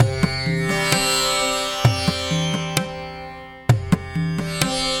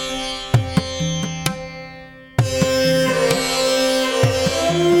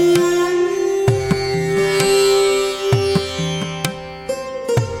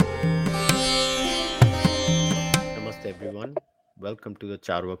Welcome to the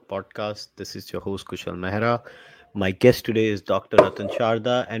Charvak podcast. This is your host Kushal Mehra. My guest today is Dr. Ratan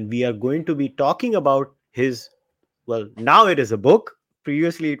Sharda, and we are going to be talking about now it is a book.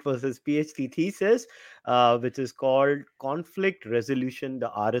 Previously, it was his PhD thesis, which is called Conflict Resolution the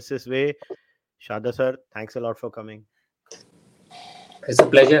RSS Way. Sharda sir, thanks a lot for coming. It's a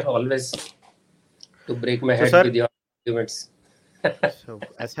pleasure always to break my So, head sir, with your arguments.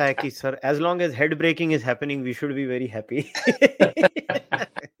 ऐसा है कि sir, as long as head breaking is happening, we should be very happy.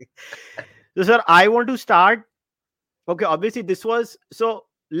 So, sir, I want to start. Okay, obviously this was so.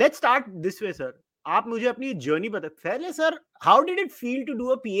 Let's start this way, sir. आप मुझे अपनी journey बता पहले sir. How did it feel to do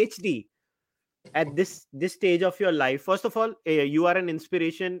a PhD at this stage of your life? First of all, you are an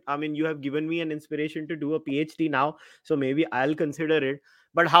inspiration. I mean, you have given me an inspiration to do a PhD now, so maybe I'll consider it.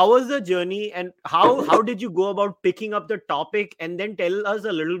 But how was the journey, and how did you go about picking up the topic? And then tell us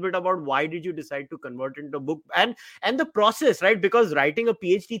a little bit about why did you decide to convert it into a book, and the process, right? Because writing a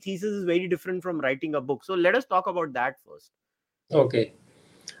PhD thesis is very different from writing a book. So let us talk about that first. Okay.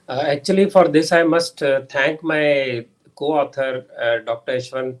 Actually, for this, I must thank my co-author, Dr.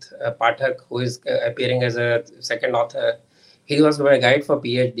 Ishwant Pathak, who is appearing as a second author. He was my guide for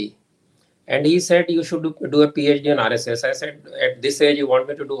PhD. And he said, you should do a PhD on RSS. I said, at this age, you want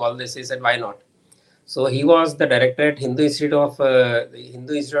me to do all this? He said, why not? So he was the director at Hindu Institute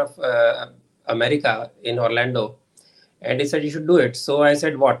of America in Orlando. And he said, you should do it. So I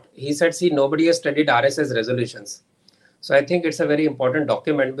said, what? He said, see, nobody has studied RSS resolutions. So I think it's a very important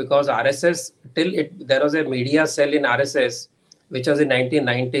document because RSS, there was a media cell in RSS, which was in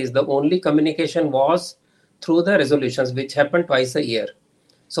 1990s. The only communication was through the resolutions, which happened twice a year.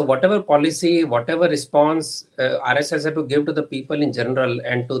 So whatever policy, whatever response RSS had to give to the people in general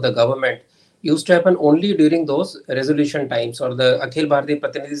and to the government used to happen only during those resolution times, or the Akhil Bharatiya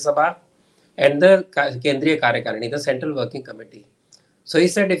Pratinidhi Sabha and the Kendriya Karyakarani, the Central Working Committee. So he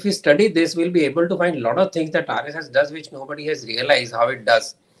said, if we study this, we'll be able to find a lot of things that RSS does, which nobody has realized how it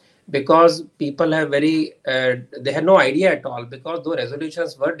does. Because people have they had no idea at all, because those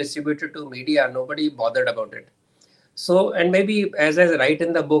resolutions were distributed to media, nobody bothered about it. So, and maybe as I write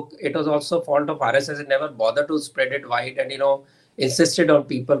in the book, it was also fault of RSS. It never bothered to spread it wide and, insisted on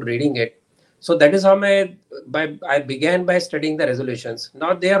people reading it. So that is how I began by studying the resolutions.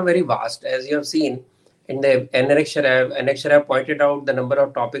 Now they are very vast, as you have seen in the annexure. I have pointed out the number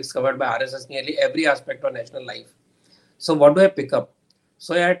of topics covered by RSS, nearly every aspect of national life. So what do I pick up?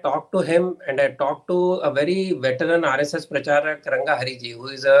 So I talked to him, and I talked to a very veteran RSS Pracharak, Ranga Hariji, who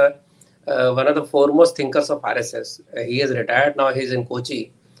is one of the foremost thinkers of RSS. He is retired now, he's in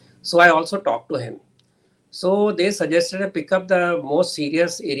Kochi. So I also talked to him. So they suggested I pick up the most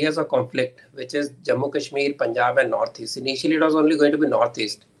serious areas of conflict, which is Jammu Kashmir, Punjab and Northeast. Initially, it was only going to be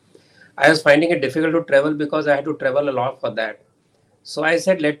Northeast. I was finding it difficult to travel because I had to travel a lot for that. So I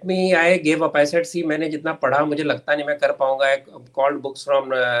said, I gave up. I said, see, मैंने जितना पढ़ा मुझे लगता नहीं मैं कर पाऊंगा. I called books from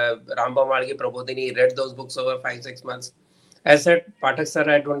Rambam Malgi Prabodhini, read those books over 5-6 months. I said, Pathak sir,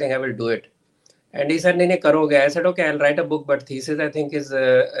 I don't think I will do it. And he said, नहीं करोगे. I said, okay, I'll write a book, but thesis I think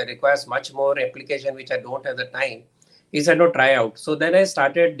requires much more application, which I don't have the time. He said, no, try out. So then I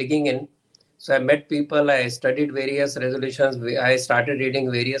started digging in. So I met people, I studied various resolutions, I started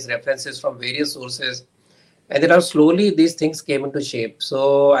reading various references from various sources. And then slowly these things came into shape.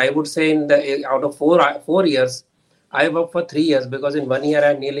 So I would say out of 4 years, I worked for 3 years, because in 1 year I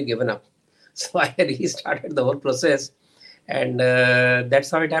had nearly given up. So I restarted the whole process. And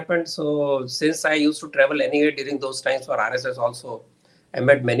that's how it happened. So since I used to travel anyway during those times for RSS also, I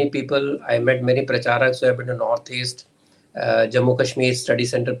met many people. I met many pracharaks who have been to Northeast, Jammu Kashmir Study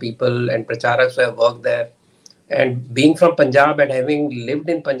Center people, and pracharaks who have worked there. And being from Punjab and having lived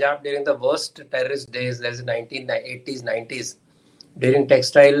in Punjab during the worst terrorist days, that's the 1980s, 90s, during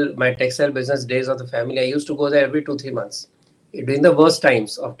my textile business days of the family, I used to go there every 2-3 months during the worst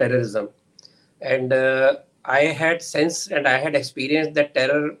times of terrorism. And I had sensed and I had experienced that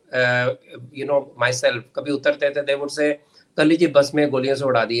terror, myself. कभी उतरते थे, they would say, कल जी बस में गोलियों से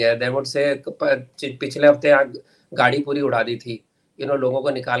उड़ा दी है. They would say, पिछले हफ्ते गाड़ी पूरी उड़ा दी थी. लोगों को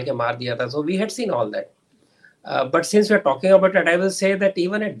निकाल के मार दिया था. So we had seen all that. But since we're talking about it, I will say that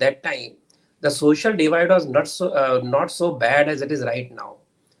even at that time, the social divide was not so bad as it is right now,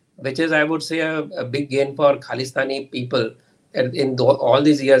 which is, I would say, a big gain for Khalistani people. And in all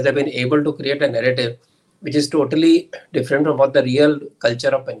these years, they've been able to create a narrative which is totally different from what the real culture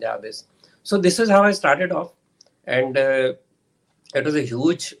of Punjab is. So this is how I started off. And it was a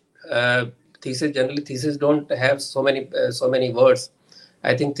huge thesis. Generally, thesis don't have so many words.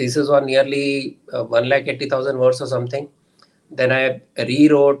 I think thesis were nearly 180,000 words or something. Then I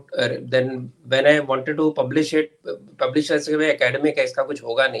rewrote. Then when I wanted to publish it, publishers के वे academic है, इसका कुछ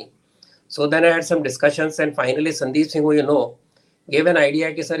होगा नहीं. So then I had some discussions, and finally Sandeep Singh, who you know, gave an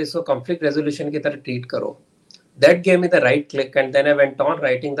idea कि sir इसको conflict resolution की तरह treat करो. That gave me the right click, and then I went on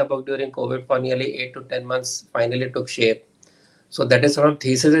writing the book during COVID for nearly 8 to 10 months. Finally took shape. So that is from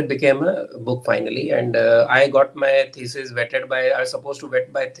thesis it became a book finally, and I got my thesis vetted by. I was supposed to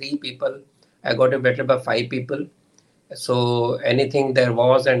vet by 3 people. I got it vetted by 5 people. So anything there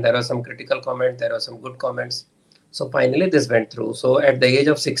was, and there was some critical comment, there were some good comments. So finally this went through. So at the age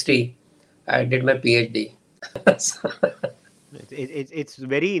of 60, I did my PhD. It's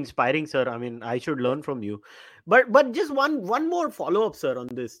very inspiring, sir. I mean, I should learn from you. But just one more follow up, sir, on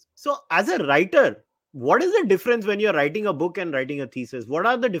this. So as a writer, what is the difference when you're writing a book and writing a thesis? What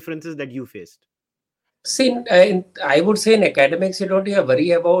are the differences that you faced? See, I would say in academics, you don't have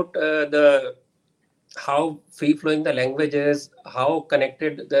worry about the how free flowing the language is, how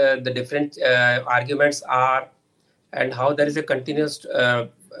connected the different arguments are, and how there is a continuous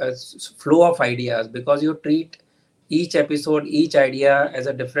flow of ideas, because you treat each episode, each idea as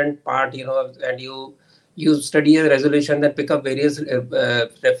a different part, and you study a resolution, then pick up various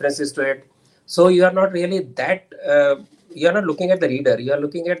references to it. So you are not really that you are not looking at the reader, you are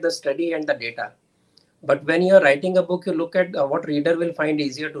looking at the study and the data. But when you are writing a book, you look at what reader will find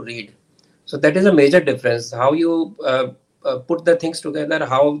easier to read. So that is a major difference. How you put the things together,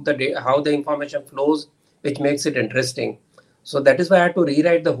 how the information flows, which makes it interesting. So that is why I had to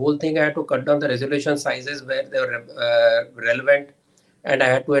rewrite the whole thing. I had to cut down the resolution sizes where they were relevant, and I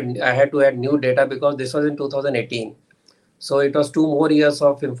had to add new data, because this was in 2018. So it was 2 more years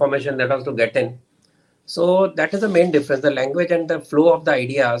of information that was to get in. So that is the main difference. The language and the flow of the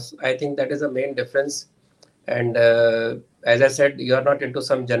ideas, I think that is the main difference. And as I said, you are not into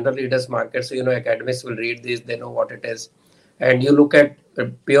some general readers market. So, academics will read this, they know what it is. And you look at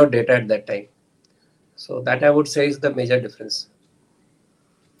pure data at that time. So that I would say is the major difference.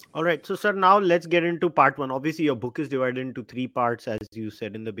 All right. So, sir, now let's get into part one. Obviously, your book is divided into 3 parts, as you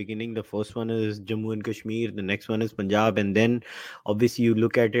said in the beginning. The first one is Jammu and Kashmir, the next one is Punjab, and then obviously you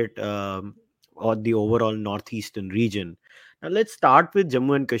look at it on the overall northeastern region. Now, let's start with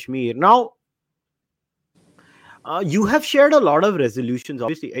Jammu and Kashmir. Now, you have shared a lot of resolutions.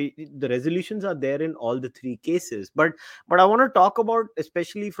 Obviously, the resolutions are there in all the 3 cases. But I want to talk about,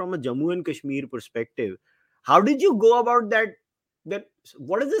 especially from a Jammu and Kashmir perspective, how did you go about that? That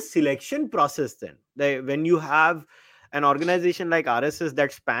what is the selection process then? When you have an organization like RSS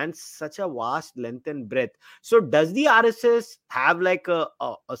that spans such a vast length and breadth. So does the RSS have like a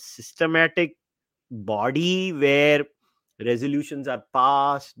systematic body where resolutions are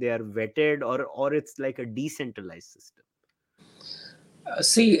passed, they are vetted, or it's like a decentralized system?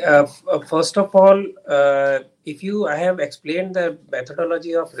 First of all, I have explained the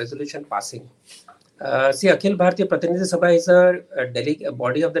methodology of resolution passing. Akhil Bharatiya Prathinidhi Sabha is a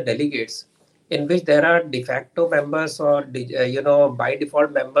body of the delegates, in which there are de facto members, or by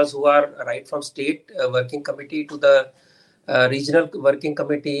default members, who are right from state working committee to the regional working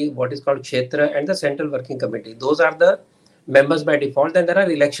committee, what is called Kshetra, and the central working committee. Those are the members by default. And there are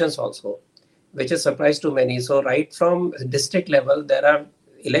elections also, which is surprise to many. So right from district level, there are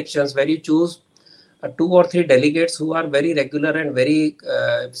elections where you choose 2 or 3 delegates who are very regular and very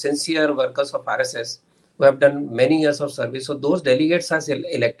sincere workers of RSS, who have done many years of service. So those delegates are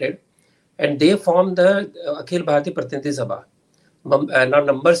elected, and they form the Akhil Bharati Prathinidhi Sabha. Now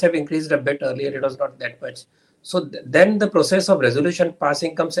numbers have increased a bit. Earlier it was not that much. So then the process of resolution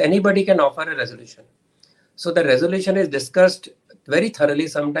passing comes. Anybody can offer a resolution. So the resolution is discussed very thoroughly,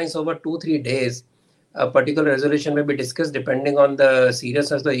 sometimes over 2-3 days. A particular resolution may be discussed depending on the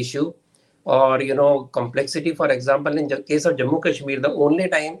seriousness of the issue, or complexity. For example, in the case of Jammu Kashmir, the only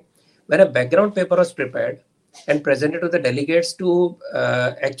time when a background paper was prepared and presented to the delegates to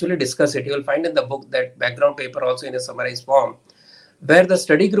actually discuss it, you will find in the book that background paper also in a summarized form, where the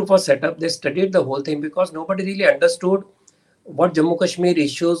study group was set up. They studied the whole thing, because nobody really understood what Jammu Kashmir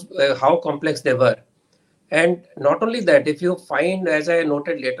issues, how complex they were. And not only that, if you find, as I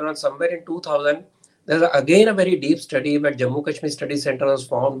noted later on, somewhere in 2000, there's again a very deep study where Jammu Kashmir Study Center was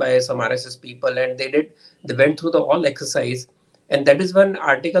formed by some RSS people, and they went through the all exercise. And that is when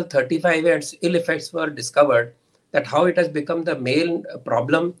Article 35 and its ill effects were discovered, that how it has become the main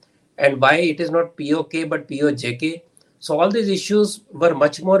problem, and why it is not POK but POJK. So all these issues were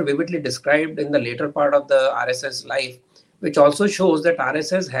much more vividly described in the later part of the RSS life, which also shows that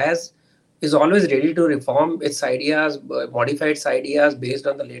RSS is always ready to reform its ideas, modify its ideas based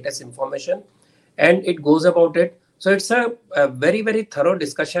on the latest information, and it goes about it. So it's a very, very thorough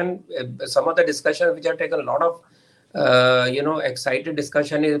discussion. Some of the discussions which have taken a lot of excited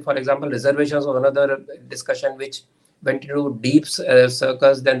discussion is, for example, reservations was another discussion which went into deep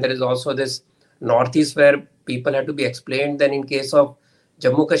circles. Then there is also this Northeast where people had to be explained. Then in case of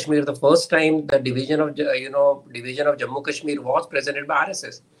Jammu Kashmir, the first time the division of Jammu Kashmir was presented by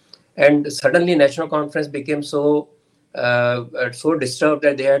RSS, and suddenly National Conference became so disturbed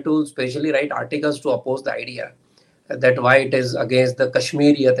that they had to specially write articles to oppose the idea that why it is against the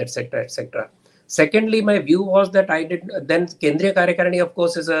Kashmiriyat, etc., etc. Secondly, my view was that I did then Kendriya Karyakarani, of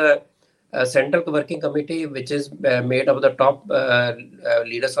course, is a central working committee which is made of the top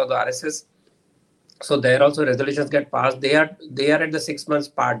leaders of the RSS. So there also resolutions get passed. They are at the 6 months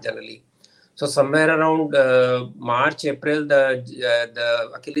part generally. So somewhere around March, April, the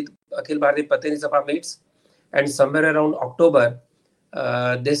Akhil Bharatiya Pratinithi Sabha meets, and somewhere around October,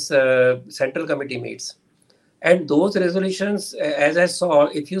 this central committee meets. And those resolutions, as I saw,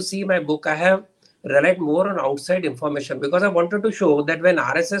 if you see my book, I have relied more on outside information because I wanted to show that when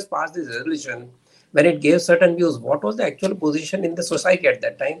RSS passed this resolution, when it gave certain views, what was the actual position in the society at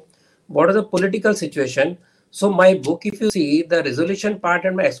that time? What is the political situation? So my book, if you see the resolution part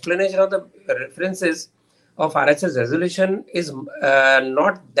and my explanation of the references of RSS resolution is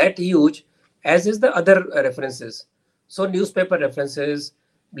not that huge as is the other references. So newspaper references,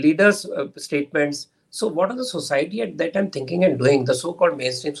 leaders' statements. So what are the society at that time thinking and doing, the so-called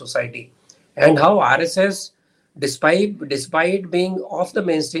mainstream society, and how RSS, despite being off the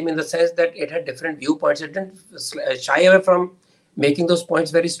mainstream in the sense that it had different viewpoints, it didn't shy away from making those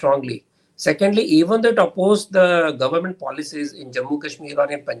points very strongly. Secondly, even though it opposed the government policies in Jammu Kashmir or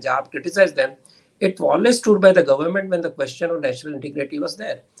in Punjab, criticized them, it always stood by the government when the question of national integrity was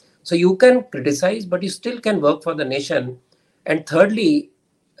there. So you can criticize, but you still can work for the nation. And thirdly,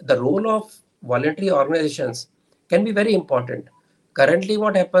 the role of voluntary organizations can be very important. Currently,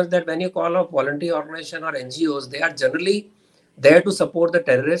 what happens that when you call up voluntary organization or NGOs, they are generally there to support the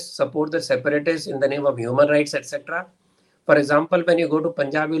terrorists, support the separatists in the name of human rights, etc. For example, when you go to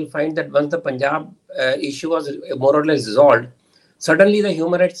Punjab, you'll find that once the Punjab issue was more or less resolved, suddenly the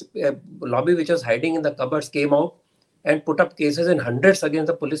human rights lobby, which was hiding in the cupboards, came out and put up cases in hundreds against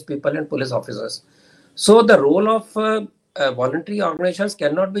the police people and police officers. So the role of voluntary organizations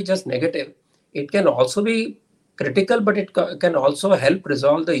cannot be just negative. It can also be critical, but it can also help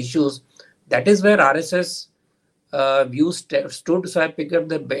resolve the issues. That is where RSS views stood. So I picked up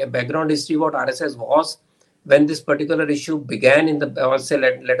the background history what RSS was when this particular issue began in the, let us say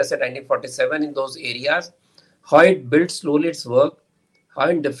 1947 in those areas, how it built slowly its work, how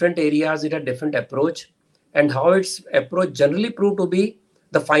in different areas it had different approach, and how its approach generally proved to be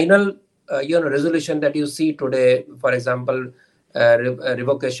the final resolution that you see today. For example,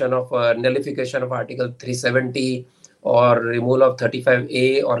 revocation of nullification of Article 370 or removal of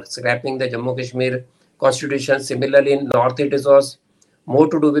 35A or scrapping the Jammu Kashmir constitution. Similarly, in North it was more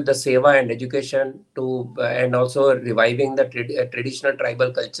to do with the seva and education and also reviving the traditional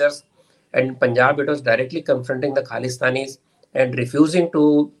tribal cultures. And in Punjab, it was directly confronting the Khalistanis and refusing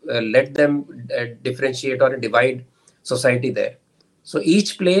to let them differentiate or divide society there. So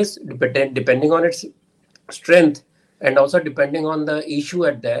each place, depending on its strength and also depending on the issue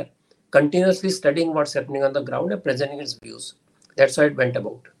at there, continuously studying what's happening on the ground and presenting its views. That's how it went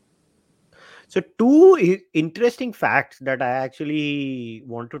about. So two interesting facts that I actually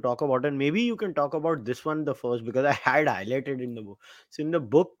want to talk about, and maybe you can talk about this one the first because I had highlighted in the book. So in the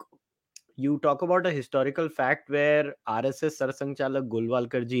book, you talk about a historical fact where RSS Sarsang Chalak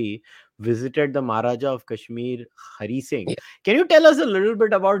Golwalkar ji visited the Maharaja of Kashmir, Hari Singh. Yeah. Can you tell us a little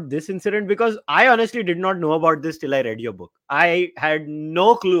bit about this incident? Because I honestly did not know about this till I read your book. I had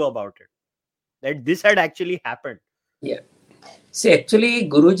no clue about it, that this had actually happened. Yeah. See, actually,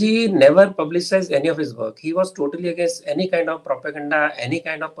 Guruji never publicized any of his work. He was totally against any kind of propaganda, any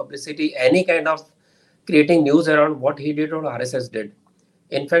kind of publicity, any kind of creating news around what he did or RSS did.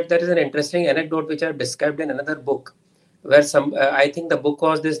 In fact, there is an interesting anecdote which I've described in another book, where I think the book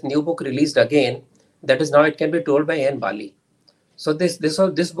was this new book released again. That is now it can be told by N. Bali. So this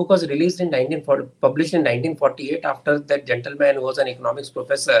book was released in published in 1948 after that gentleman who was an economics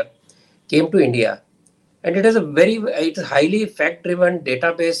professor came to India. And it is it's highly fact-driven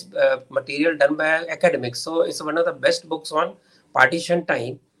database material done by academics. So it's one of the best books on partition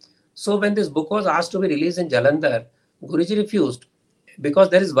time. So when this book was asked to be released in Jalandhar, Guruji refused because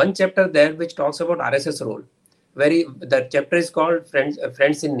there is one chapter there which talks about RSS role. The chapter is called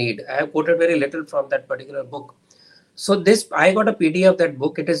Friends in Need. I have quoted very little from that particular book. So I got a PDF of that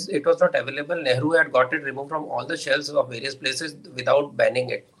book. It was not available. Nehru had got it removed from all the shelves of various places without banning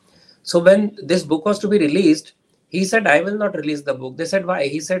it. So when this book was to be released, he said, I will not release the book. They said, why?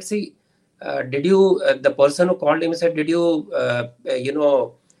 He said, see, did you, the person who called him said, did you,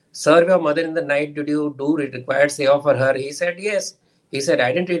 serve your mother in the night? Did you do required seva for her? He said, yes. He said,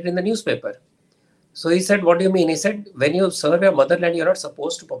 I didn't read it in the newspaper. So he said, what do you mean? He said, when you serve your motherland, you're not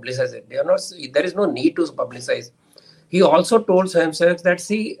supposed to publicize it. You're not, there is no need to publicize. He also told himself that,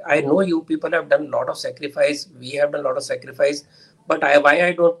 see, I know you people have done a lot of sacrifice. We have done a lot of sacrifice. But why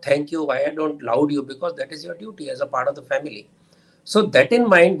I don't thank you, why I don't laud you? Because that is your duty as a part of the family. So that in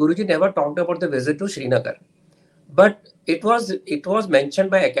mind, Guruji never talked about the visit to Srinagar. But it was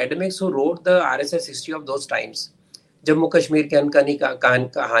mentioned by academics who wrote the RSS history of those times. Jammu Kashmir ki Ankani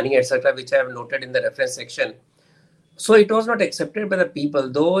Kahani, etc., which I have noted in the reference section. So it was not accepted by the people,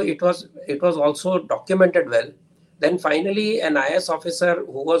 though it was also documented well. Then finally, an IS officer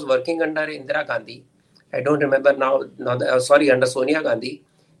who was working under Indira Gandhi, I don't remember now, sorry, under Sonia Gandhi,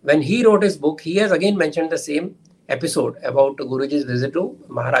 when he wrote his book, he has again mentioned the same episode about Guruji's visit to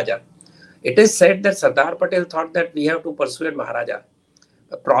Maharaja. It is said that Sardar Patel thought that we have to persuade Maharaja.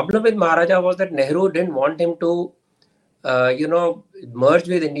 The problem with Maharaja was that Nehru didn't want him to, merge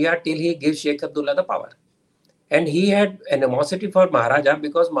with India till he gives Sheikh Abdullah the power. And he had animosity for Maharaja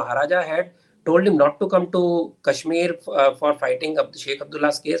because Maharaja had told him not to come to Kashmir for fighting Sheikh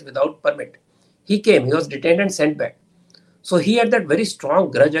Abdullah's case without permit. He came, he was detained and sent back. So he had that very strong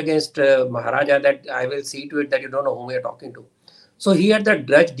grudge against Maharaja that I will see to it that you don't know whom we are talking to. So he had that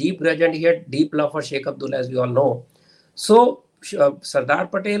grudge, deep grudge, and he had deep love for Sheikh Abdullah, as we all know. So Sardar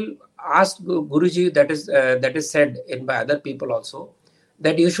Patel asked Guruji, that is said in by other people also,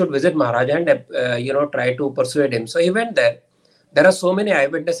 that you should visit Maharaja and try to persuade him. So he went there. There are so many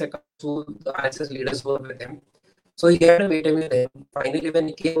eyewitness accounts who the RSS leaders were with him. So he had a meeting with him. Finally, when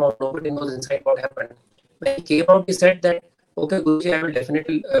he came out, nobody knows inside what happened. When he came out, he said that, okay, Guruji, I will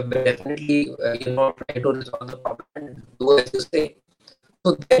definitely try to resolve the problem and do as you say.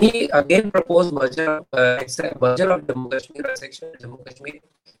 So then he again proposed merger of Jammu Kashmir, a section of Jammu Kashmir,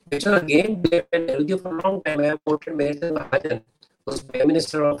 which was again debated for a long time. I have quoted Major Mahajan, who was Prime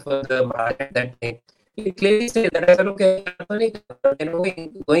Minister of the Maharashtra at that time. He clearly said that I said, okay,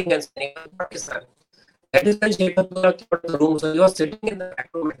 going and standing in Pakistan. That is when Sheikh Abdullah came out of the room. So he was sitting in the back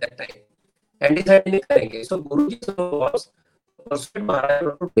room at that time. And he said, so Guruji's role was to persuade Maharaj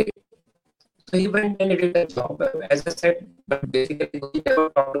not to do it. So he went and he did that job, as I said, but basically he never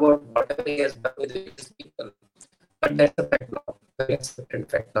talked about whatever he has done with religious people. But that's a fact now, very accepted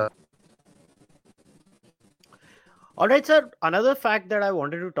fact now. All right, sir. Another fact that I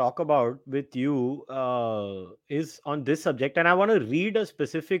wanted to talk about with you is on this subject, and I want to read a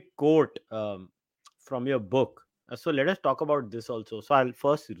specific quote from your book. So let us talk about this also. So I'll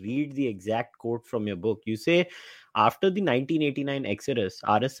first read the exact quote from your book. You say, after the 1989 exodus,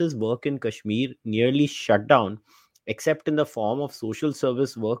 RSS work in Kashmir nearly shut down, except in the form of social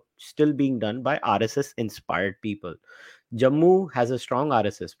service work still being done by RSS inspired people. Jammu has a strong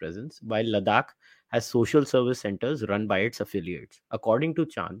RSS presence, while Ladakh has social service centers run by its affiliates. According to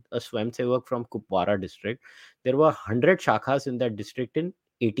Chand, a Swamsevak from Kupwara district, there were 100 shakhas in that district in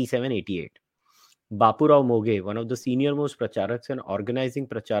 87-88. Bapurao Moge, one of the senior most pracharaks and organizing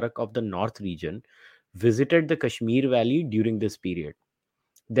pracharak of the North region, visited the Kashmir Valley during this period.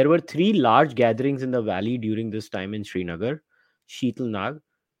 There were 3 large gatherings in the valley during this time in Srinagar, Sheetalnag,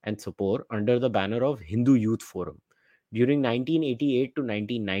 and Sopore under the banner of Hindu Youth Forum. During 1988 to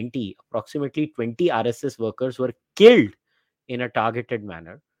 1990, approximately 20 RSS workers were killed in a targeted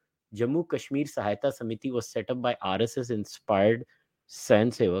manner. Jammu Kashmir Sahayata Samiti was set up by RSS-inspired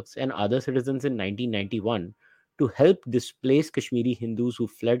Swayamsevaks and other citizens in 1991 to help displaced Kashmiri Hindus who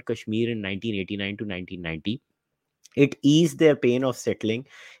fled Kashmir in 1989 to 1990. It eased their pain of settling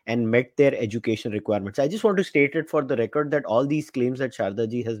and met their education requirements. I just want to state it for the record that all these claims that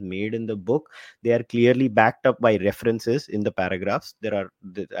Shardaji has made in the book, they are clearly backed up by references in the paragraphs. There are,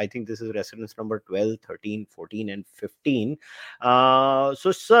 I think this is reference number 12, 13, 14, and 15.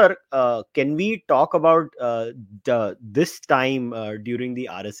 So, sir, can we talk about this time during the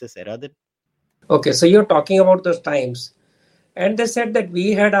RSS era then? Okay, so you're talking about those times. And they said that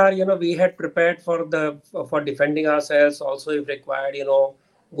we had we had prepared for defending ourselves also if required,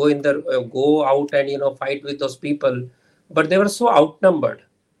 go out and, fight with those people. But they were so outnumbered.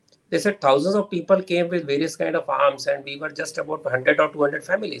 They said thousands of people came with various kind of arms and we were just about 100 or 200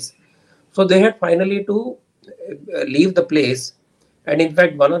 families. So they had finally to leave the place. And in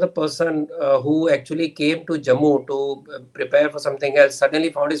fact, one of the person who actually came to Jammu to prepare for something else suddenly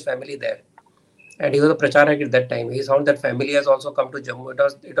found his family there. And he was a pracharak at that time. He found that family has also come to Jammu.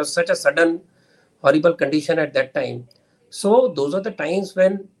 It was such a sudden, horrible condition at that time. So those are the times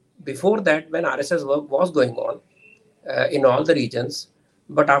when, before that, when RSS work was going on in all the regions,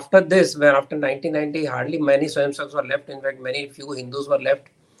 But after this, where after 1990, hardly many Swayamsaks were left. In fact, many few Hindus were left.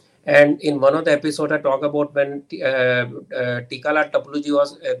 And in one of the episodes, I talk about when Tikala Tapluji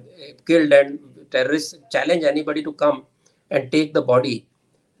was killed and terrorists challenged anybody to come and take the body.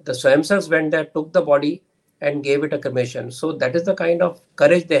 The Swayamsaks went there, took the body, and gave it a cremation. So that is the kind of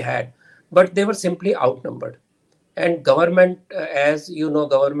courage they had. But they were simply outnumbered. And government, as you know,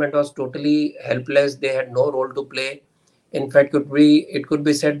 government was totally helpless. They had no role to play. In fact, it could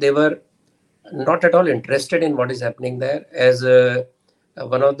be said they were not at all interested in what is happening there. As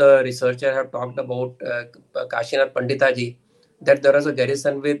one of the researchers have talked about, Kashinath Panditaji, that there was a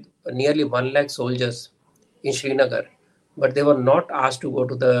garrison with nearly 1 lakh soldiers in Srinagar, but they were not asked to go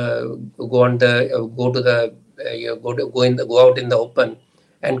to the go out in the open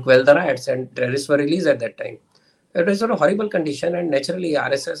and quell the riots, and terrorists were released at that time. It was sort of horrible condition, and naturally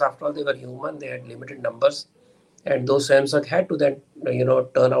RSS, after all, they were human, they had limited numbers, and those Swayamsak had to then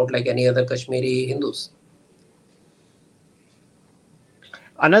turn out like any other Kashmiri Hindus.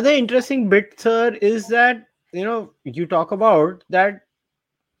 Another interesting bit, sir, is that you talk about that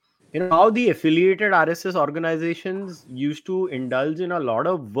how the affiliated RSS organizations used to indulge in a lot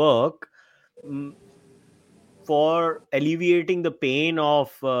of work, mm, for alleviating the pain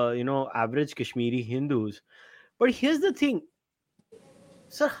of average Kashmiri Hindus. But here's the thing,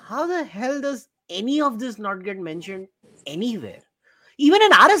 sir, how the hell does any of this not get mentioned anywhere? Even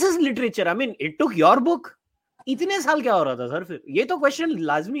in RSS literature. I mean, it took your book इतने साल क्या हो रहा था sir? फिर ये तो question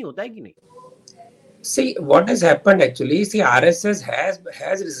लाजमी होता है कि नहीं? See, what has happened actually, see, RSS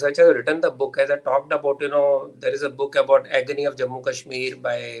has researchers written the book, as I talked about, there is a book about agony of Jammu Kashmir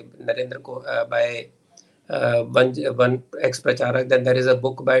by by one ex-pracharak. Then there is a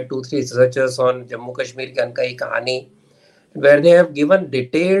book by 2-3 researchers on Jammu Kashmir ki Ankai Kahani, where they have given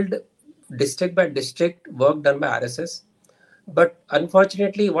detailed district by district work done by RSS. But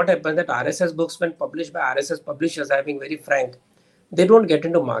unfortunately, what happens that RSS books, when published by RSS publishers, I am being very frank, they don't get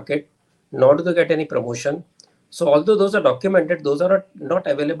into market, nor do they get any promotion. So although those are documented, those are not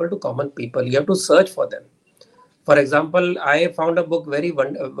available to common people. You have to search for them. For example, I found a book, very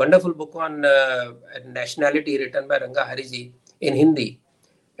wonderful book on nationality, written by Ranga Hariji in Hindi.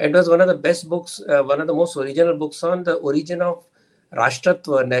 It was one of the best books, one of the most original books on the origin of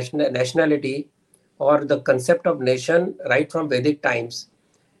Rashtratva, nationality, or the concept of nation right from Vedic times,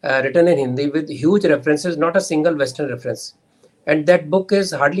 written in Hindi with huge references, not a single Western reference. And that book is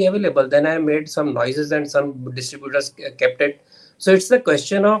hardly available. Then I made some noises and some distributors kept it. So it's the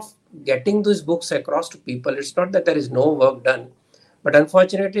question of getting these books across to people. It's not that there is no work done, but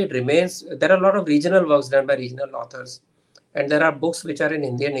unfortunately it remains. There are a lot of regional works done by regional authors, and there are books which are in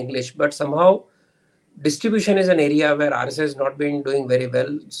Hindi and English, but somehow distribution is an area where RSS has not been doing very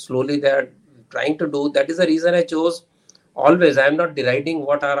well. Slowly they are trying to do. That is the reason I chose. Always, I am not deriding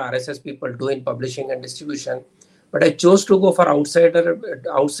what our RSS people do in publishing and distribution, but I chose to go for outside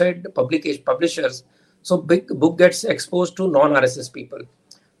publishers. So big book gets exposed to non-RSS people.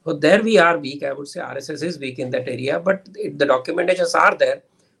 So there we are weak. I would say RSS is weak in that area, but the documentations are there,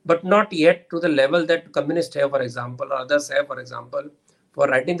 but not yet to the level that communists have, for example, or others have, for example. For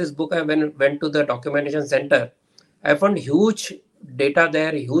writing this book, I went to the documentation center. I found huge data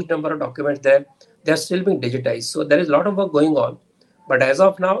there, huge number of documents there. They are still being digitized. So there is a lot of work going on. But as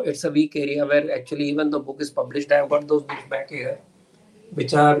of now, it's a weak area where actually even the book is published. I have got those books back here,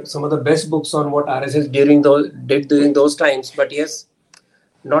 which are some of the best books on what RSS did during those times. But yes,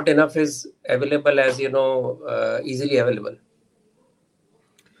 not enough is available as easily available.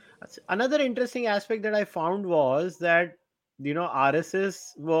 Another interesting aspect that I found was that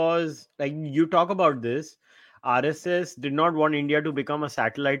RSS was, like, you talk about this, RSS did not want India to become a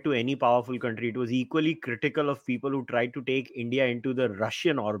satellite to any powerful country. It was equally critical of people who tried to take India into the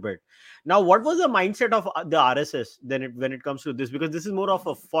Russian orbit. Now, what was the mindset of the RSS when it comes to this? Because this is more of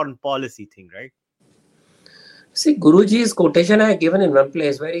a foreign policy thing, right? See, Guruji's quotation I have given in one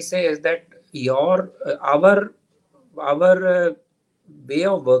place where he says that our way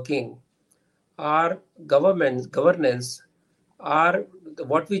of working, our governance, are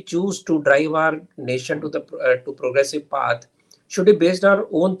what we choose to drive our nation to the to progressive path should be based on our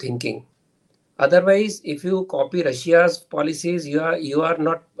own thinking. Otherwise, if you copy Russia's policies, you are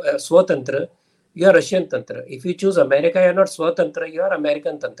not Swatantra, you are Russian Tantra. If you choose America, you are not Swatantra, you are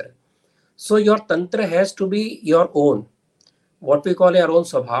American Tantra. So your Tantra has to be your own. What we call your own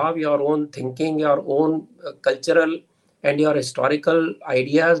Swabhav, your own thinking, your own cultural and your historical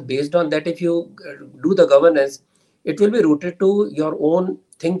ideas. Based on that, if you do the governance, it will be rooted to your own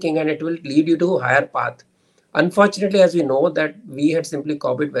thinking and it will lead you to a higher path. Unfortunately, as we know that we had simply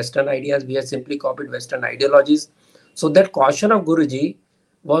copied Western ideas, we had simply copied Western ideologies. So that caution of Guruji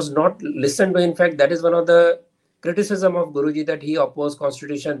was not listened to. In fact, that is one of the criticism of Guruji, that he opposed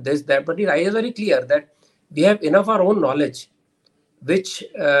constitution, this, that. But it is very clear that we have enough our own knowledge, which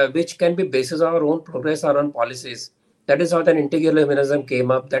can be basis of our own progress, our own policies. That is how the integral humanism came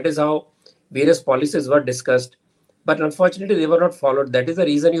up. That is how various policies were discussed. But unfortunately, they were not followed. That is the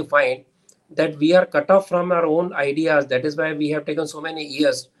reason you find that we are cut off from our own ideas. That is why we have taken so many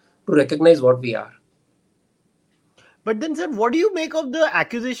years to recognize what we are. But then, sir, what do you make of the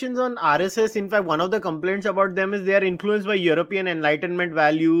accusations on RSS? In fact, one of the complaints about them is they are influenced by European Enlightenment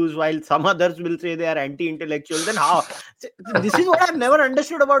values, while some others will say they are anti-intellectual. Then how? This is what I've never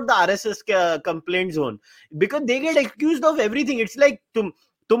understood about the RSS complaint zone, because they get accused of everything. It's like तुम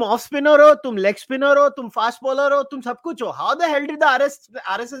off spinner हो, तुम leg spinner हो, तुम fast bowler हो, तुम सब कुछ हो. How the hell did the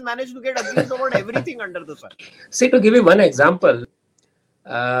RSS manage to get accused about everything under the sun? See, to give you one example,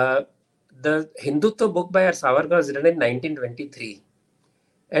 the Hindutva book by Savarkar was written in 1923,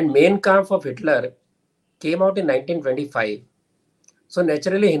 and Mein Kampf of Hitler came out in 1925. So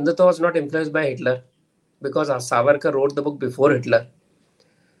naturally, Hindutva was not influenced by Hitler, because Savarkar wrote the book before Hitler.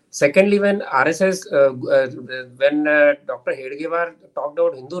 Secondly, when RSS, when Dr. Hedgewar talked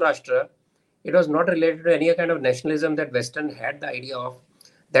about Hindu Rashtra, it was not related to any kind of nationalism that Western had the idea of.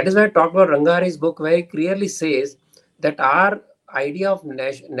 That is why I talked about Rangahari's book, where he clearly says that our idea of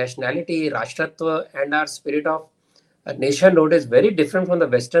nationality, Rashtrattva, and our spirit of nationhood is very different from the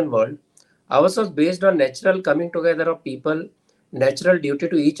Western world. Ours was based on natural coming together of people, natural duty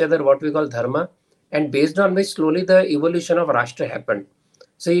to each other, what we call dharma, and based on which slowly the evolution of Rashtra happened.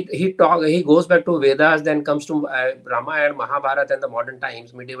 So he goes back to Vedas, then comes to Ramayana, Mahabharata, and the modern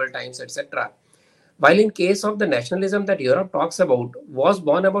times, medieval times, etc. While in case of the nationalism that Europe talks about, was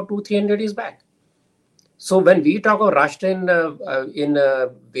born about 200-300 years back. So when we talk of Rashtra in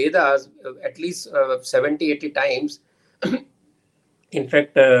Vedas, at least 70-80 times, in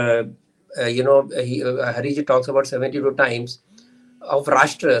fact, Hariji talks about 72 times of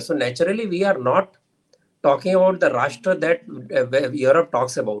Rashtra. So naturally, we are not talking about the Rashtra that Europe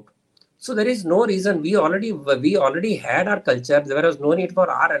talks about. So there is no reason. We already had our culture. There was no need for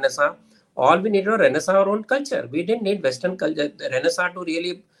our Renaissance. All we needed was Renaissance, our own culture. We didn't need Western culture, Renaissance, to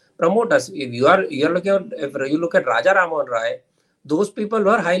really promote us. If you look at Raja Ramohan Rai, those people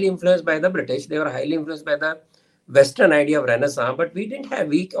were highly influenced by the British. They were highly influenced by the Western idea of Renaissance. But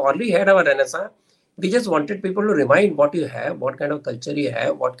we already had our Renaissance. We just wanted people to remind what you have, what kind of culture you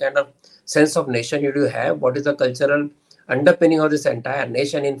have, what kind of sense of nation you do have, what is the cultural underpinning of this entire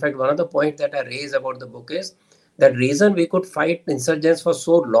nation. In fact, one of the points that I raise about the book is that reason we could fight insurgents for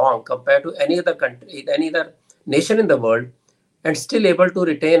so long compared to any other country, any other nation in the world, and still able to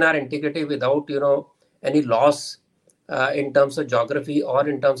retain our integrity without any loss in terms of geography or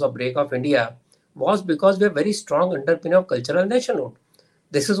in terms of break of India, was because we have very strong underpinning of cultural nationhood.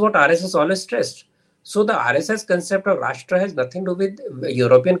 This is what RSS always stressed. So the RSS concept of Rashtra has nothing to do with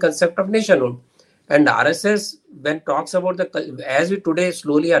European concept of nationhood. And RSS, when talks about as we today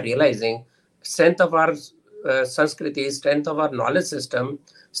slowly are realizing, strength of our Sanskriti, strength of our knowledge system,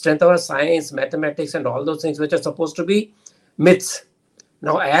 strength of our science, mathematics, and all those things which are supposed to be myths.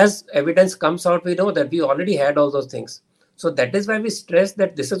 Now, as evidence comes out, we know that we already had all those things. So that is why we stress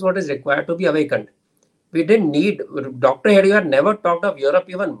that this is what is required to be awakened. We didn't need, Dr. Hedgewar never talked of Europe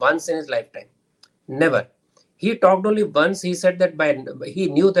even once in his lifetime. Never. He talked only once. He said that he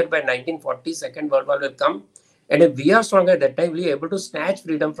knew that by 1940, Second World War will come. And if we are strong at that time, we are able to snatch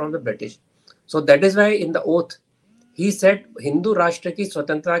freedom from the British. So that is why in the oath, he said, Hindu राष्ट्र की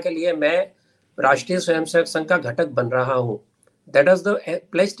स्वतंत्रता के लिए मैं राष्ट्रीय स्वयंसेवक संघ का घटक बन रहा हूँ. That was the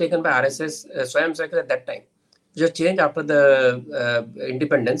pledge taken by RSS Swayamsevak at that time, which was changed after the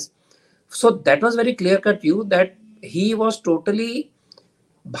independence. So that was very clear-cut view that he was totally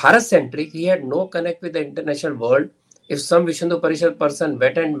Bharat-centric. He had no connect with the international world. If some Vishnu Parishad person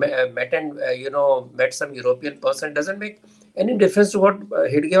met some European person, doesn't make any difference to what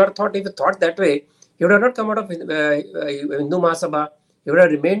Hedgewar thought. If he thought that way, he would have not come out of Hindu Mahasabha. He would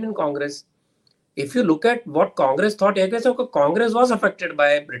have remained in Congress. If you look at what Congress thought, Congress was affected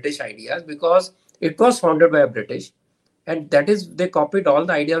by British ideas because it was founded by a British. And that is, they copied all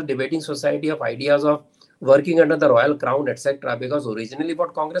the ideas of debating society, of ideas of working under the royal crown, etc. Because originally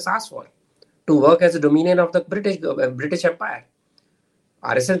what Congress asked for, to work as a dominion of the British Empire.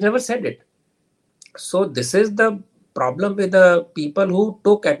 RSS never said it. So this is the problem with the people who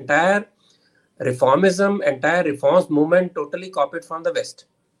took entire reformism, entire reforms movement totally copied from the West,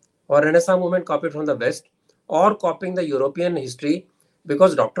 or Renaissance movement copied from the West, or copying the European history,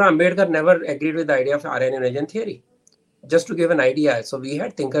 because Dr. Ambedkar never agreed with the idea of Aryan invasion theory. Just to give an idea, so we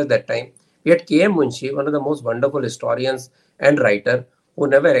had thinkers that time. We had K.M. Munshi, one of the most wonderful historians and writer, who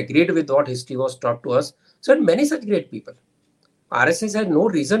never agreed with what history was taught to us. So many such great people. RSS had no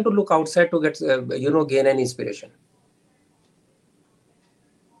reason to look outside to get, gain any inspiration.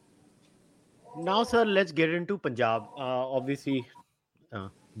 Now, sir, let's get into Punjab. Obviously,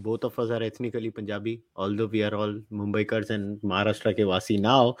 both of us are ethnically Punjabi, although we are all Mumbaikars and Maharashtra ke Vasi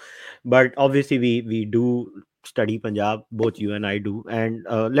now. But obviously, we do study Punjab, both you and I do. And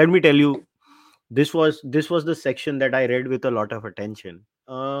let me tell you, this was the section that I read with a lot of attention.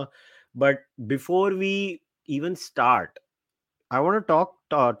 But before we even start, I want to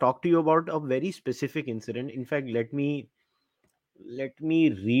talk to you about a very specific incident. In fact, let me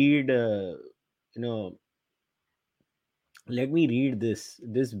read. You know, let me read this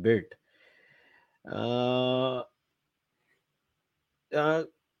bit. Uh, uh,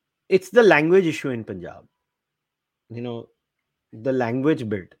 it's the language issue in Punjab. You know, the language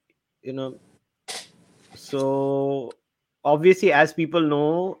bit. You know, so obviously, as people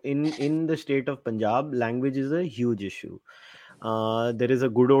know, in the state of Punjab, language is a huge issue. There is a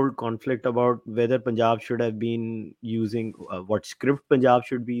good old conflict about whether Punjab should have been using what script Punjab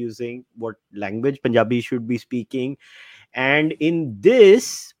should be using, what language Punjabi should be speaking, and in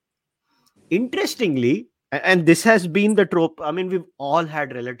this, interestingly, and this has been the trope. I mean, we've all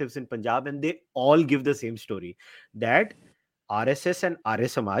had relatives in Punjab, and they all give the same story that RSS and RA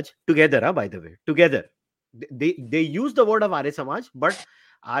Samaj together, by the way, together. They use the word of RA Samaj, but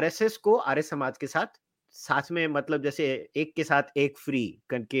RSS को RA Samaj के साथ में मतलब जैसे एक के साथ एक फ्री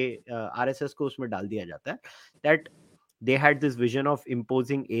करके RSS को उसमें डाल दिया जाता है that they had this vision of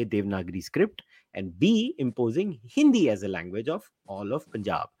imposing a Devanagari script and B imposing Hindi as a language of all of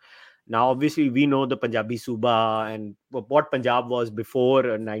Punjab. Now, obviously, we know the Punjabi Suba and what Punjab was before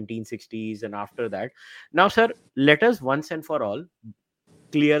 1960s and after that. Now, sir, let us once and for all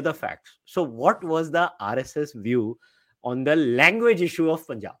clear the facts. So, what was the RSS view on the language issue of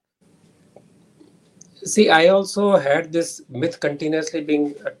Punjab? See, I also had this myth continuously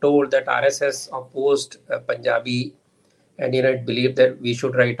being told that RSS opposed Punjabi, and it believed that we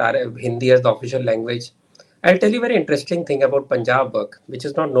should write Hindi as the official language. I'll tell you a very interesting thing about Punjab work, which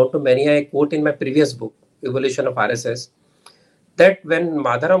is not known to many. I quote in my previous book, Evolution of RSS, that when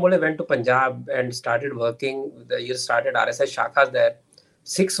Madharam Mole went to Punjab and started working, you started RSS shakhas there,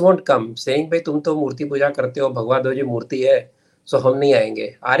 Sikhs won't come saying, "Bhai, tum to murti puja karte ho, Bhagwa do ji murti hai, so hum nahi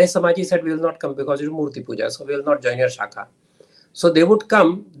aayenge." Arya Samaji said, "We will not come because it is murti puja, so we will not join your shakha." So they would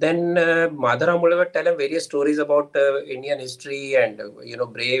come. Then Madharam Mole would tell them various stories about Indian history and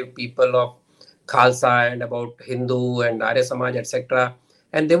brave people of Khalsa and about Hindu and Arya Samaj, etc.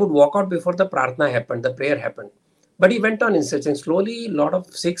 And they would walk out before the prarthana happened, the prayer happened. But he went on insisting. Slowly, a lot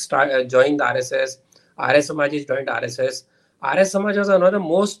of Sikhs joined the RSS. Arya Samajis joined RSS. Arya Samaj was another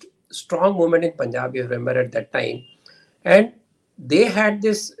most strong movement in Punjab, you remember at that time. And they had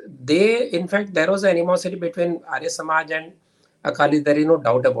this, in fact, there was an animosity between Arya Samaj and Akali, there is no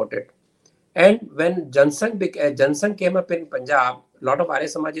doubt about it. And when Jansangh came up in Punjab, a lot of Arya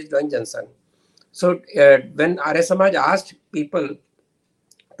Samajis joined Jansangh. So when Arya Samaj asked people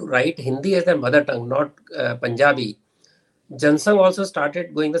to write Hindi as their mother tongue, not Punjabi, Jansangh also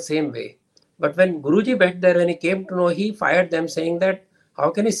started going the same way. But when Guruji back there, when he came to know, he fired them saying that, how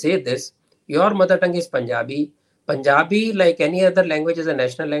can you say this? Your mother tongue is Punjabi. Punjabi, like any other language, is a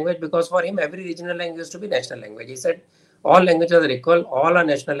national language because for him, every regional language used to be national language. He said, all languages are equal, all are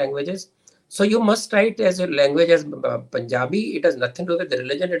national languages. So you must write as your language as Punjabi. It has nothing to do with the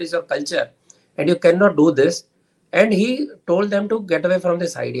religion, it is your culture. And you cannot do this. And he told them to get away from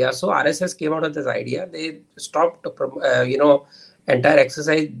this idea. So RSS came out of this idea. They stopped, entire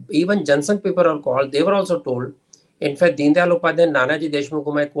exercise. Even Jansangh people are called. They were also told. In fact, Deen Dayal Upadhyay and Nanaji Deshmukh,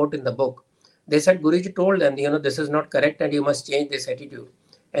 whom I quote in the book, they said Guruji told them, this is not correct and you must change this attitude.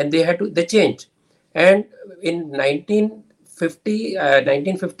 And they changed. And in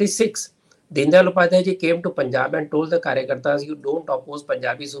 1956, Deen Dayal Upadhyay ji came to Punjab and told the Karyakartas, you don't oppose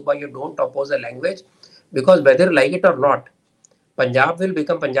Punjabi Suba, you don't oppose the language, because whether you like it or not, Punjab will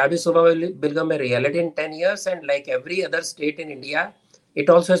become, Punjabi Suba will become a reality in 10 years, and like every other state in India, it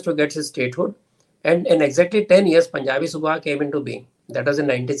also has to get its statehood. And in exactly 10 years, Punjabi Suba came into being. That was in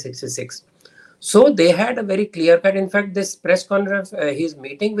 1966. So they had a very clear cut. In fact, this press conference, his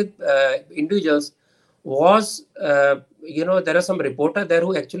meeting with individuals was, there are some reporter there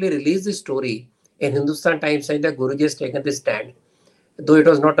who actually released the story in Hindustan Times saying that Guruji has taken this stand, though it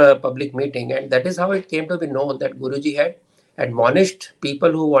was not a public meeting. And that is how it came to be known that Guruji had admonished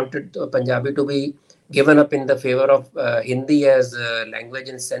people who wanted Punjabi to be given up in the favor of Hindi as language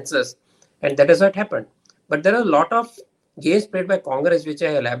in census. And that is what happened. But there are a lot of games played by Congress, which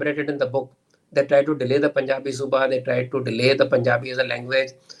I elaborated in the book. They tried to delay the Punjabi Suba. They tried to delay the Punjabi as a language.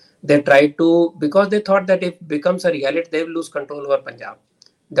 They tried to, because they thought that if it becomes a reality, they will lose control over Punjab.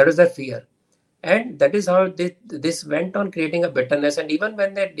 That is their fear. And that is how this went on creating a bitterness. And even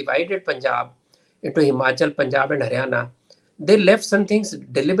when they divided Punjab into Himachal, Punjab, and Haryana, they left some things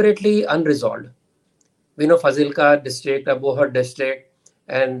deliberately unresolved. We know Fazilka district, Abohar district,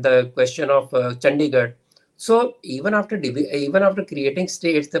 and the question of Chandigarh. So even after creating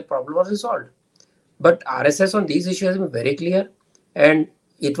states, the problem was resolved. But RSS on these issues has been very clear, and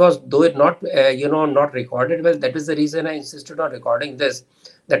it was, though it not not recorded well. That is the reason I insisted on recording this.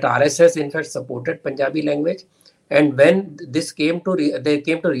 That RSS in fact supported Punjabi language, and when this came to they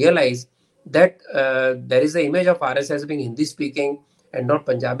came to realize that there is an image of RSS being Hindi speaking and not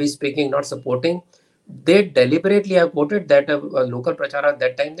Punjabi speaking, not supporting. They deliberately, I quoted that a local prachara at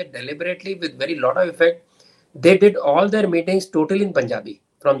that time. They deliberately, with very lot of effect, they did all their meetings totally in Punjabi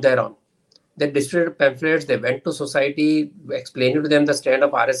from there on. They distributed pamphlets, they went to society, explained to them the stand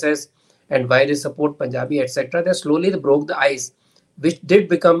of RSS and why they support Punjabi, etc. They slowly broke the ice, which did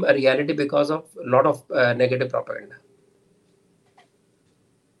become a reality because of a lot of negative propaganda.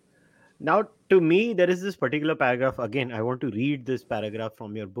 Now, to me, there is this particular paragraph. Again, I want to read this paragraph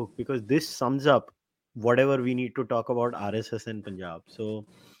from your book because this sums up whatever we need to talk about RSS in Punjab. So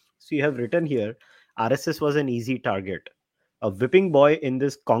you have written here, RSS was an easy target. A whipping boy in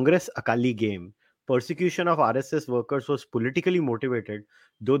this Congress Akali game. Persecution of RSS workers was politically motivated,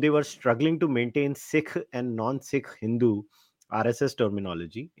 though they were struggling to maintain Sikh and non-Sikh Hindu RSS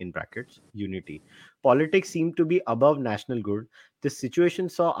terminology in brackets unity. Politics seemed to be above national good. This situation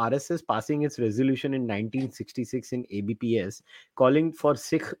saw RSS passing its resolution in 1966 in ABPS, calling for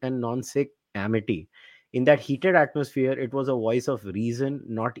Sikh and non-Sikh amity. In that heated atmosphere, it was a voice of reason,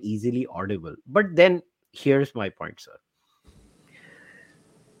 not easily audible. But then, here's my point, sir.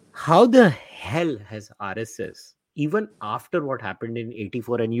 How the hell has RSS, even after what happened in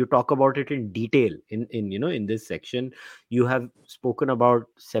 84, and you talk about it in detail in this section, you have spoken about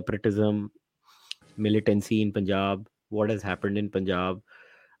separatism, militancy in Punjab, what has happened in Punjab,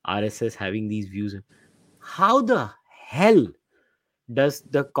 RSS having these views. How the hell does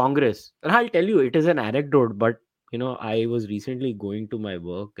the Congress, and I'll tell you, it is an anecdote, but I was recently going to my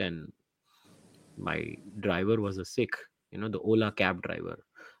work and my driver was a Sikh, the Ola cab driver.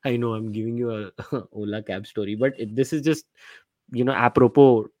 I know I'm giving you a Ola cab story, but this is just,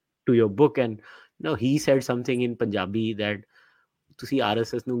 apropos to your book. And he said something in Punjabi that ਤੁਸੀਂ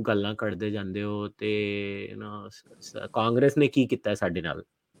RSS ਨੂੰ ਗੱਲਾਂ ਕਰਦੇ ਜਾਂਦੇ ਹੋ ਤੇ ਕਾਂਗਰਸ ਨੇ ਕੀ ਕੀਤਾ ਸਾਡੇ ਨਾਲ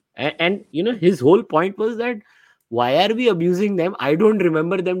and his whole point was that why are we abusing them? I don't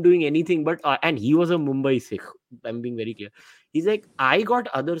remember them doing anything, but and he was a Mumbai Sikh. I'm being very clear. He's like, I got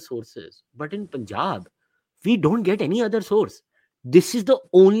other sources, but in Punjab we don't get any other source. This is the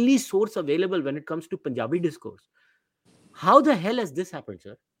only source available when it comes to Punjabi discourse. How the hell has this happened,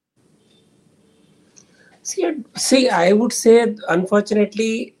 sir? See, I would say,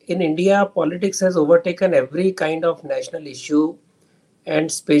 unfortunately, in India, politics has overtaken every kind of national issue, and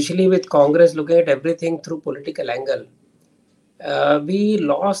especially with Congress looking at everything through political angle. We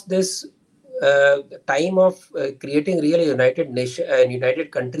lost this time of creating really united nation, united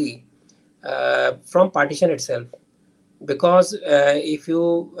country from partition itself. Because if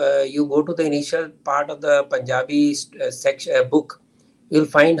you go to the initial part of the Punjabi section book, you'll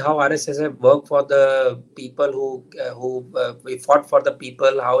find how RSS have worked for the people who we fought for the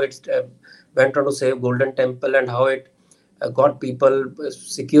people, how it went on to save Golden Temple, and how it got people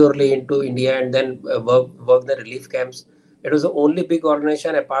securely into India and then work the relief camps. It was the only big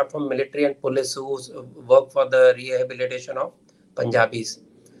organization apart from military and police who worked for the rehabilitation of Punjabis.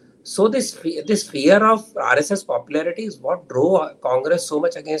 So this fear of RSS popularity is what drove Congress so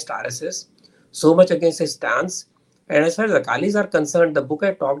much against RSS, so much against his stance. And as far as Akalis are concerned, the book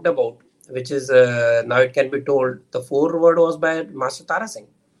I talked about, which is now it can be told, the foreword was by Master Tara Singh.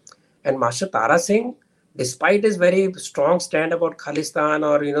 And Master Tara Singh, despite his very strong stand about Khalistan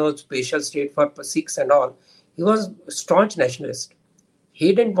or special state for Sikhs and all, he was a staunch nationalist.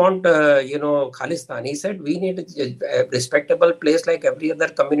 He didn't want Khalistan. He said we need a respectable place like every other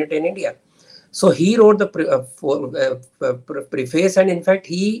community in India. So he wrote the preface, and in fact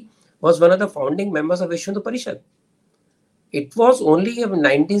he was one of the founding members of Vishnu Parishad. It was only in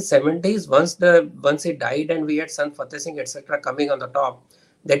 1970s, once he died and we had Sant Fateh Singh, etc., coming on the top,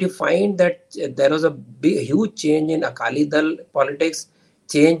 that you find that there was a huge change in Akali Dal politics,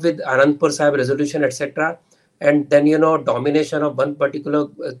 change with Anandpur Sahib resolution, etc., and then domination of one particular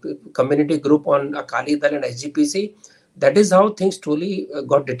community group on Akali Dal and SGPC. That is how things truly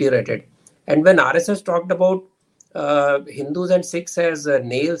got deteriorated. And when RSS talked about Hindus and Sikhs as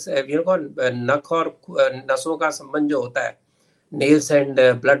nails, called nak और नसों का संबंध जो होता है, nails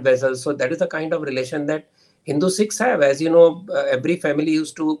and blood vessels. So that is the kind of relation that Hindu Sikhs have. As you know, every family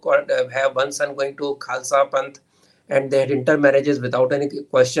used to have one son going to Khalsa Panth, and they had intermarriages without any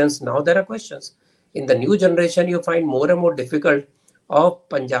questions. Now there are questions. In the new generation, you find more and more difficult of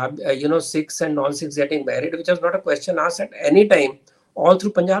Punjab, Sikhs and non-Sikhs getting married, which was not a question asked at any time all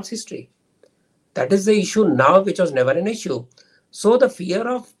through Punjab's history. That is the issue now, which was never an issue. So the fear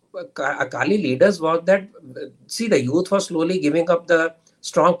of Akali leaders was that, see, the youth was slowly giving up the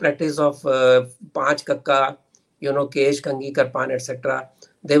strong practice of Panch Kakka, Kesh, Kangi, Karpan, etc.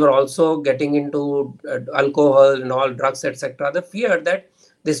 They were also getting into alcohol and all drugs, etc. The fear that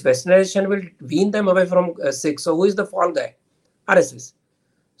this westernization will wean them away from Sikhs. So who is the fall guy? RSS.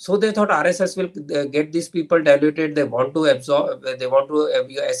 So they thought RSS will get these people diluted. They want to absorb, they want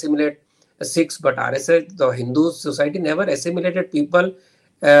to assimilate Sikhs, but RSS, the Hindu society, never assimilated people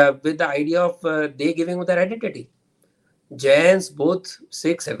with the idea of they giving them their identity. Jains, both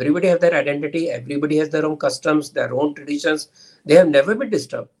Sikhs, everybody have their identity. Everybody has their own customs, their own traditions. They have never been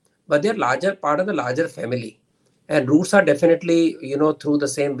disturbed, but they're larger part of the larger family, and roots are definitely through the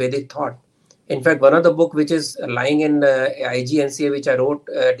same Vedic thought. In fact, one of the book which is lying in IGNCA, which I wrote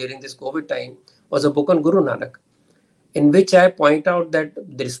during this COVID time, was a book on Guru Nanak, in which I point out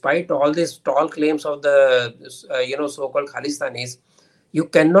that despite all these tall claims of the so-called Khalistanis, you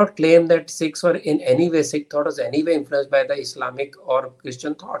cannot claim that Sikhs were in any way, Sikh thought was any way influenced by the Islamic or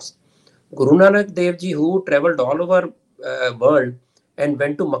Christian thoughts. Guru Nanak Dev Ji, who traveled all over world and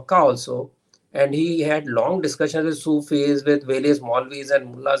went to Makkah also, and he had long discussions with Sufis, with various Maulvis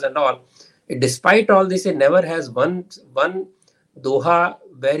and Mullahs and all. Despite all this, he never has one doha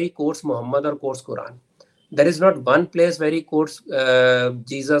where he quotes Muhammad or quotes Quran. There is not one place where he quotes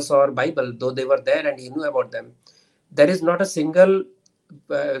Jesus or Bible, though they were there and he knew about them. There is not a single,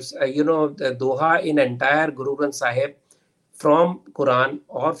 the doha in entire Guru Granth Sahib from Quran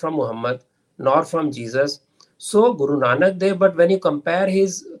or from Muhammad, nor from Jesus. So Guru Nanak Dev, but when you compare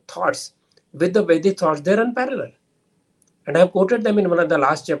his thoughts with the Vedic thoughts, they're unparalleled. And I have quoted them in one of the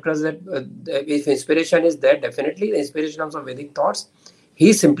last chapters that if inspiration is there, definitely the inspiration of some Vedic thoughts.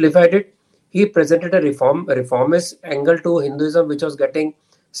 He simplified it. He presented a reformist angle to Hinduism, which was getting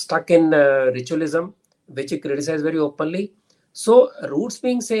stuck in ritualism, which he criticized very openly. So roots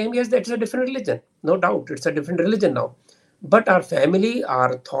being same, yes, that's a different religion, no doubt. It's a different religion now. But our family,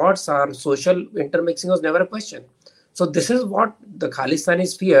 our thoughts, our social intermixing was never a question. So this is what the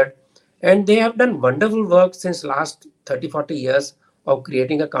Khalistanis feared, and they have done wonderful work since last 30, 40 years of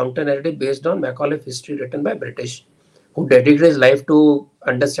creating a counter narrative based on Macauliffe history written by British, who dedicated his life to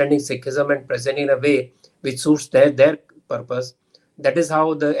understanding Sikhism and presenting in a way which suits their purpose. That is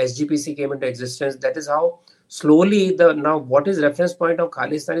how the SGPC came into existence. That is how slowly the now what is reference point of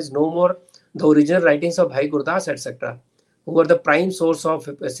Khalistan is no more the original writings of Bhai Gurdas, etc., who were the prime source of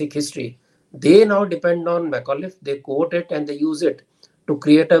Sikh history. They now depend on Macauliffe. They quote it and they use it to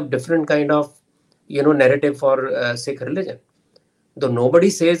create a different kind of narrative for Sikh religion. Though nobody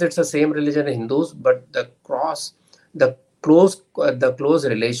says it's the same religion as Hindus, but the close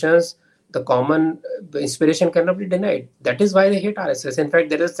relations, the common inspiration cannot be denied. That is why they hate RSS. In fact,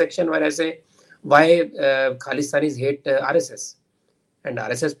 there is a section where I say why Khalistanis hate RSS, and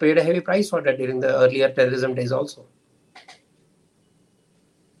RSS paid a heavy price for that during the earlier terrorism days also.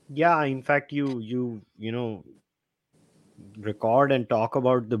 Yeah, in fact, you record and talk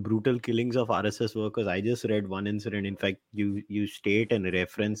about the brutal killings of RSS workers. I just read one incident. In fact, you state and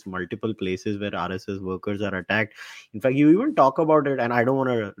reference multiple places where RSS workers are attacked. In fact, you even talk about it, and I don't want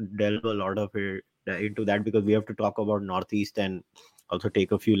to delve a lot of it into that because we have to talk about Northeast and also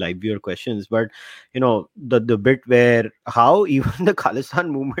take a few live viewer questions. But the bit where how even the Khalistan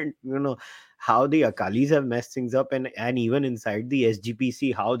movement, how the Akalis have messed things up, and even inside the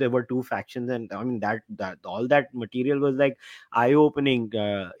SGPC, how there were two factions, and I mean that all that material was like eye opening,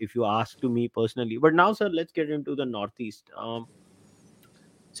 if you ask to me personally. But now, sir, let's get into the Northeast. So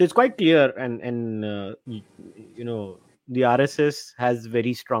it's quite clear, and the RSS has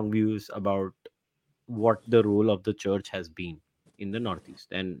very strong views about what the role of the church has been in the Northeast,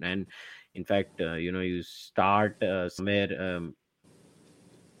 and in fact, you start somewhere.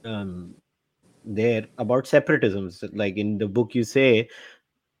 Um, there about separatism. So, like in the book you say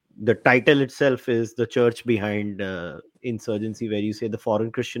the title itself is the church behind insurgency, where you say the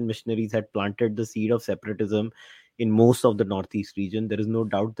foreign Christian missionaries had planted the seed of separatism in most of the Northeast region. There is no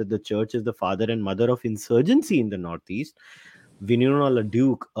doubt that the church is the father and mother of insurgency in the Northeast. Vininola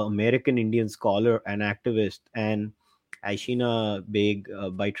Duke, an American Indian scholar and activist, and Aishina Beg,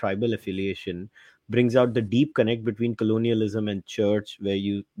 by tribal affiliation, brings out the deep connect between colonialism and church, where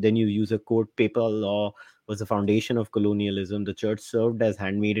you use a quote, papal law was the foundation of colonialism. The church served as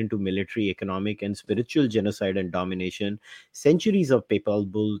handmaiden to military, economic, and spiritual genocide and domination. Centuries of papal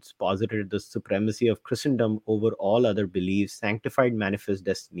bulls posited the supremacy of Christendom over all other beliefs, sanctified manifest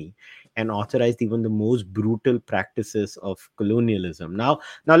destiny, and authorized even the most brutal practices of colonialism. Now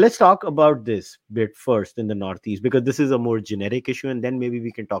let's talk about this bit first in the Northeast, because this is a more generic issue, and then maybe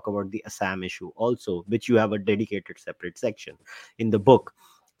we can talk about the Assam issue also, which you have a dedicated separate section in the book.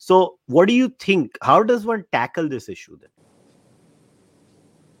 So what do you think? How does one tackle this issue then?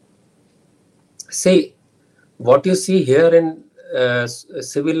 See, what you see here in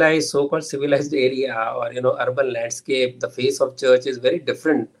civilized, so-called civilized area, or urban landscape, the face of church is very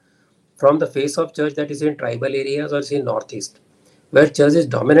different from the face of church that is in tribal areas or in Northeast, where church is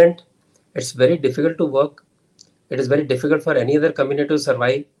dominant. It's very difficult to work. It is very difficult for any other community to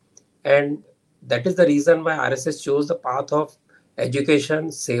survive, and that is the reason why RSS chose the path of education,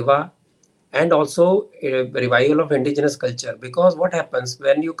 seva, and also a revival of indigenous culture. Because what happens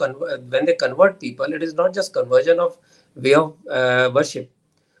when when they convert people, it is not just conversion of way of worship.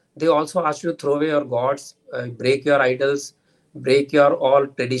 They also ask you to throw away your gods, break your idols, break your all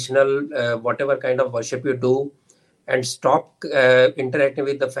traditional whatever kind of worship you do, and stop interacting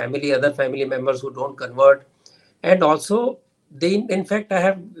with the family, other family members who don't convert. And also, they, in fact, I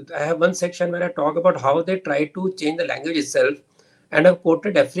have one section where I talk about how they try to change the language itself, and I've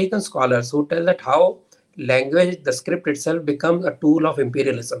quoted African scholars who tell that how language, the script itself, becomes a tool of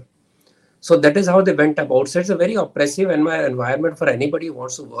imperialism. So that is how they went about. So it's a very oppressive environment for anybody who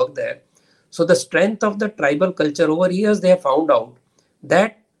wants to work there. So the strength of the tribal culture over years, they have found out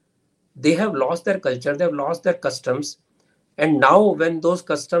that they have lost their culture, they have lost their customs. And now when those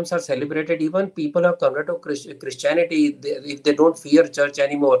customs are celebrated, even people have converted to Christianity, if they don't fear church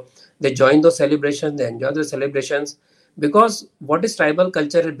anymore, they join those celebrations, they enjoy the celebrations. Because what is tribal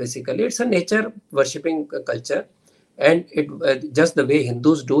culture? Basically, it's a nature worshipping culture. And it just the way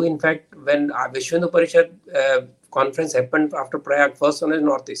Hindus do. In fact, when Vishwa Hindu Parishad conference happened after Prayag, first one is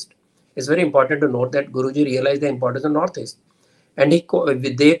Northeast. It's very important to note that Guruji realized the importance of Northeast, and they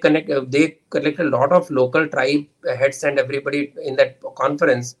collected a lot of local tribe heads and everybody in that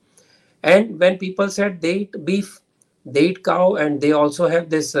conference. And when people said they eat beef, they eat cow, and they also have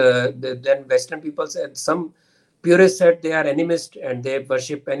this, then Western people said, some purists said they are animist and they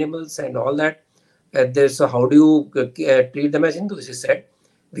worship animals and all that. So how do you treat them as Hindus? He said,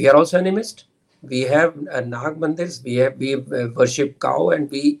 we are also animist. We have Nag mandirs. We worship cow, and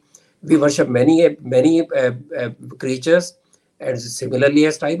we worship many creatures, and similarly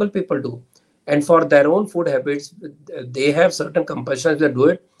as tribal people do. And for their own food habits, they have certain compulsions. They do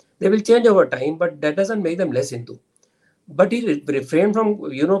it. They will change over time, but that doesn't make them less Hindu. But he refrained from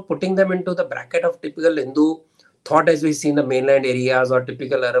putting them into the bracket of typical Hindu thought as we see in the mainland areas or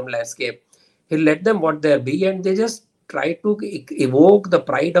typical urban landscape. He let them what they be, and they just try to evoke the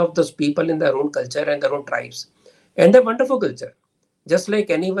pride of those people in their own culture and their own tribes. And their wonderful culture. Just like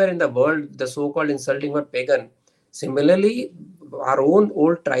anywhere in the world, the so-called insulting word pagan. Similarly, our own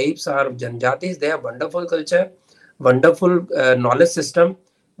old tribes, our Janjatis, they have wonderful culture, wonderful knowledge system,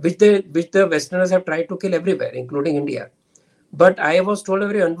 which the Westerners have tried to kill everywhere, including India. But I was told a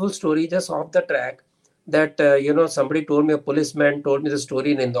very unfull story just off the track that somebody told me, a policeman told me the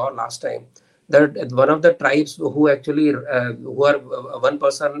story in Indore last time, that one of the tribes who actually one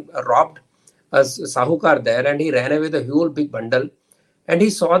person robbed a sahukar there, and he ran away with a huge big bundle. And he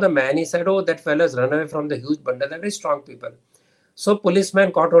saw the man. He said, "Oh, that fellow has run away from the huge bundle." They're very strong people. So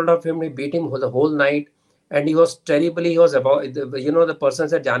policeman caught hold of him. He beat him the whole night, and he was terribly. He was about the person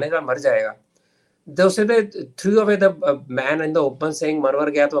said, "Janega mar jayega." They threw away the man in the open, saying, "मरवर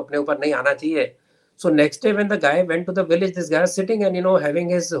गया तो अपने ऊपर नहीं आना चाहिए." So next day when the guy went to the village, this guy was sitting and having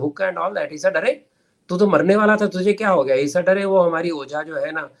his hookah and all that. He said, "अरे तू तो मरने वाला था, तुझे क्या हो गया?" He said, "अरे वो हमारी ओझा जो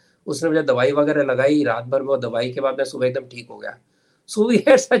है ना, उसने मुझे दवाई वगैरह लगाई, रात भर में वो दवाई के बाद मैं सुबह एकदम ठीक हो गया." So we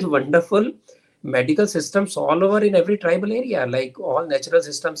had such wonderful medical systems all over in every tribal area, like all natural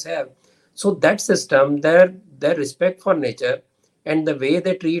systems have. So that system, their respect for nature and the way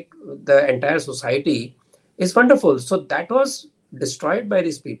they treat the entire society is wonderful. So that was destroyed by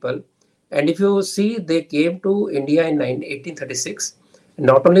these people. And if you see, they came to India in 1836.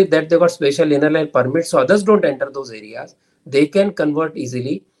 Not only that, they got special inner line permits, so others don't enter those areas. They can convert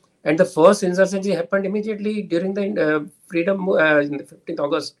easily. And the first insurgency happened immediately during the freedom in the 15th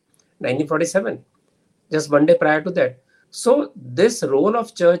August 1947, just one day prior to that. So this role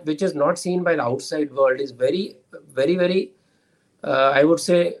of church, which is not seen by the outside world, is very, very I would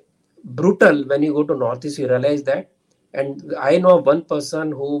say, brutal. When you go to Northeast, you realize that. And I know one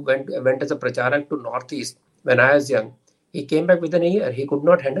person who went as a pracharak to Northeast when I was young. He came back within a year. He could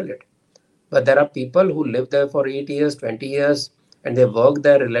not handle it. But there are people who live there for 8 years, 20 years, and they work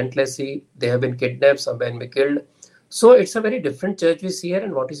there relentlessly. They have been kidnapped, some have been killed. So it's a very different church we see here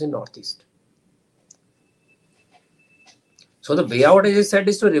and what is in Northeast. So the way out, as I said,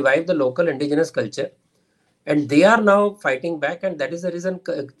 is to revive the local indigenous culture. And they are now fighting back, and that is the reason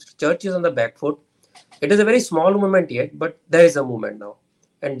church is on the back foot. It is a very small movement yet, but there is a movement now.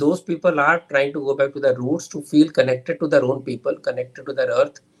 And those people are trying to go back to their roots to feel connected to their own people, connected to their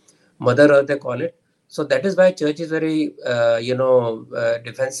earth, Mother Earth, they call it. So that is why church is very,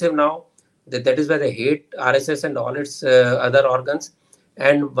 defensive now. That is why they hate RSS and all its other organs.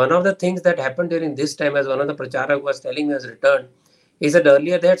 And one of the things that happened during this time, as one of the pracharak was telling me, has returned, is that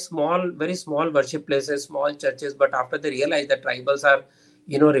earlier they had small, very small worship places, small churches, but after they realized that tribals are,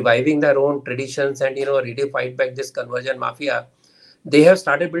 reviving their own traditions and, ready to fight back this conversion mafia, they have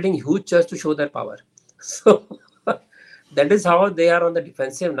started building huge church to show their power. So that is how they are on the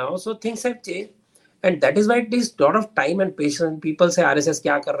defensive now. So things have changed. And that is why it is lot of time and patience. People say RSS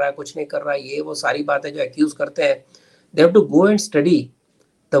क्या कर रहा है, कुछ नहीं कर रहा है, ये वो सारी बातें जो accuse करते हैं. They have to go and study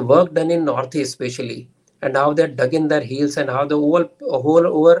the work done in Northeast especially, and how they dug in their heels, and how the whole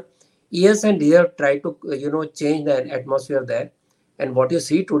over years and years try to change the atmosphere there. And what you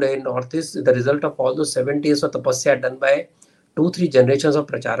see today in Northeast is the result of all those 70 years of tapasya done by 2-3 generations of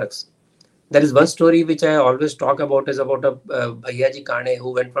pracharaks. There is one story which I always talk about, is about a Bhaiyaji Kane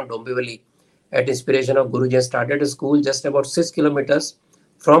who went from Dombivli at inspiration of Guruji and started a school just about 6 kilometers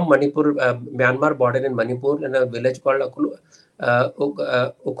from Manipur, Myanmar border in Manipur, in a village called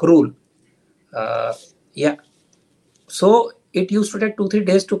Ukhrul. Yeah. So it used to take 2-3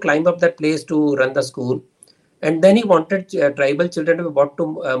 days to climb up that place to run the school. And then he wanted tribal children to be brought to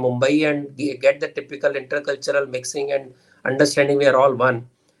Mumbai and get the typical intercultural mixing and understanding we are all one.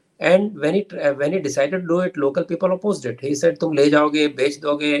 And when he decided to do it, local people opposed it. He said, "तुम ले जाओगे, बेच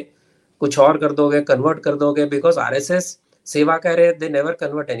दोगे, कुछ और कर दोगे, convert कर दोगे," because RSS सेवा कह रहे, they never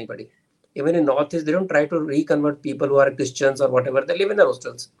convert anybody. Even in Northeast, they don't try to reconvert people who are Christians or whatever. They live in the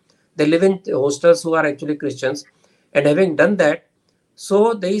hostels. They live in hostels who are actually Christians. And having done that,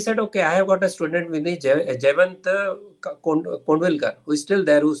 so they said, okay, I have got a student with me, Jayant Kondwilkar, who is still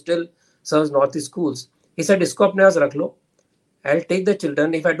there, who still serves Northeast schools. He said, "Isko apne paas rakh lo. I'll take the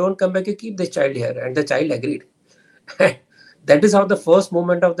children. If I don't come back, you keep this child here." And the child agreed. That is how the first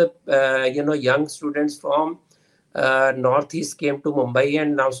movement of the young students from Northeast came to Mumbai,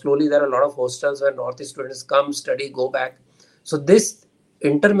 and now slowly there are a lot of hostels where Northeast students come, study, go back. So this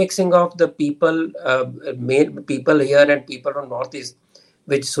intermixing of the people, main people here and people from Northeast,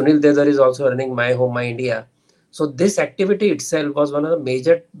 which Sunil Dedar is also running, My Home, My India. So this activity itself was one of the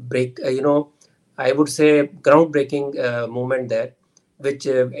major I would say groundbreaking movement there, which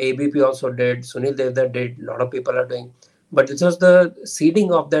ABP also did, Sunil Devdar did, a lot of people are doing. But this was the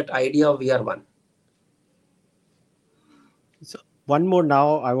seeding of that idea of we are one. So one more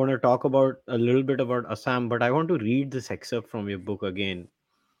now, I want to talk about a little bit about Assam, but I want to read this excerpt from your book again.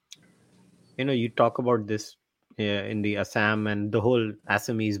 You talk about this in the Assam and the whole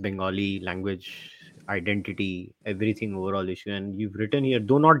Assamese Bengali language identity, everything overall issue. And you've written here,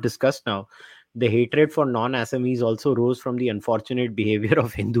 though not discussed now, the hatred for non-Assamese also rose from the unfortunate behavior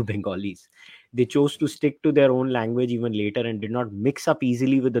of Hindu Bengalis. They chose to stick to their own language even later and did not mix up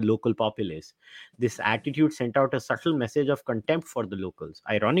easily with the local populace. This attitude sent out a subtle message of contempt for the locals.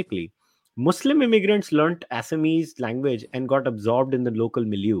 Ironically, Muslim immigrants learnt Assamese language and got absorbed in the local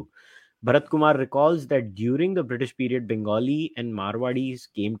milieu. Bharat Kumar recalls that during the British period, Bengali and Marwadis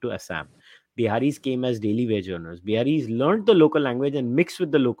came to Assam. Biharis came as daily wage earners. Biharis learned the local language and mixed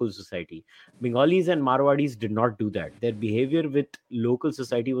with the local society. Bengalis and Marwadis did not do that. Their behavior with local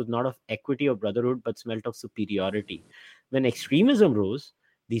society was not of equity or brotherhood, but smelt of superiority. When extremism rose,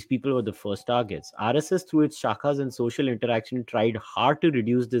 these people were the first targets. RSS, through its shakhas and social interaction, tried hard to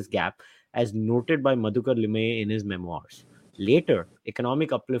reduce this gap, as noted by Madhukar Limaye in his memoirs. Later,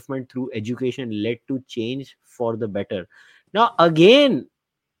 economic upliftment through education led to change for the better. Now, again,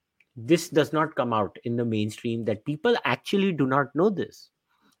 this does not come out in the mainstream, that people actually do not know this.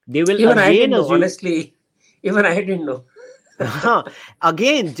 They will Even I didn't again know, assume. honestly. Even I didn't know.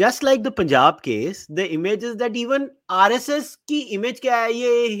 Again, just like the Punjab case, the image is that even RSS की image क्या है,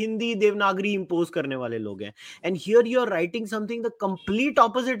 ये Hindi Devanagari impose करने वाले लोग हैं. And here you are writing something the complete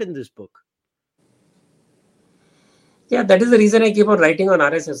opposite in this book. Yeah, that is the reason I keep on writing on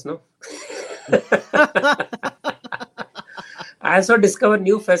RSS, no? I also discover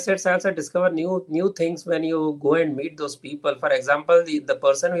new facets. I also discover new things when you go and meet those people. For example, the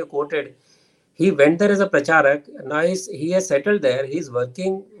person you quoted, He went there as a pracharak. Now he has settled there. He's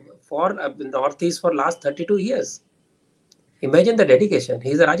working for Northeast for last 32 years. Imagine the dedication.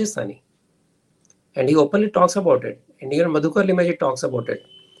 He's a Rajasthani. And he openly talks about it. And even Madhukar Limaji talks about it.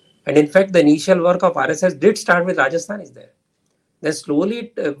 And in fact, the initial work of RSS did start with Rajasthanis there. Then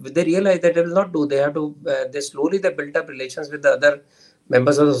slowly they realized that they will not do. They have to. They built up relations with the other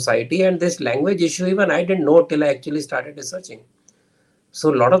members of the society. And this language issue, even I didn't know till I actually started researching.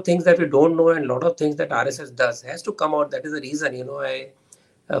 So a lot of things that we don't know and a lot of things that RSS does has to come out. That is the reason, I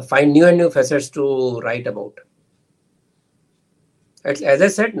find new and new facets to write about. As I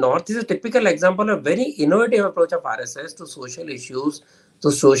said, North is a typical example of very innovative approach of RSS to social issues,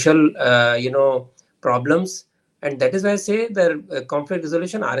 to social, problems. And that is why I say the conflict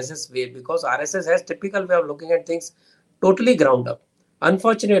resolution RSS way, because RSS has typical way of looking at things totally ground up.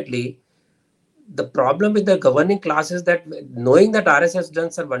 Unfortunately, the problem with the governing class is that knowing that RSS has done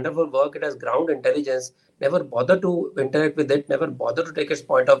some wonderful work, it has ground intelligence, never bother to interact with it, never bother to take its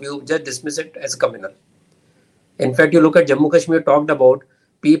point of view, just dismiss it as communal. In fact, you look at Jammu Kashmir talked about,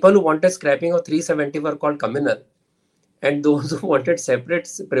 people who wanted scrapping of 370 were called communal, and those who wanted separate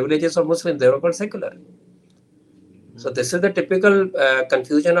privileges of Muslims, they were called secular. So this is the typical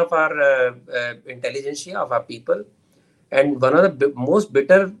confusion of our intelligentsia, of our people. And one of the most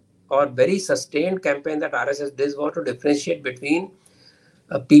bitter or very sustained campaign that RSS did was to differentiate between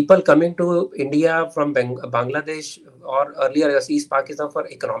people coming to India from Bangladesh or earlier as East Pakistan for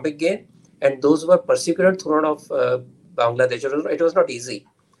economic gain, and those who were persecuted throughout of Bangladesh. It was not easy.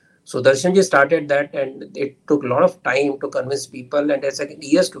 So Darshanji started that, and it took a lot of time to convince people, and it's like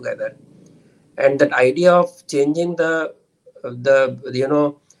years together. And that idea of changing the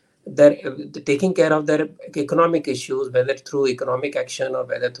taking care of their economic issues, whether through economic action or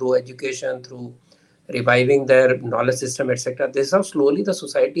whether through education, through reviving their knowledge system, etc. This is how slowly the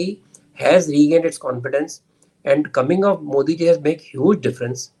society has regained its confidence, and coming of Modi ji has made huge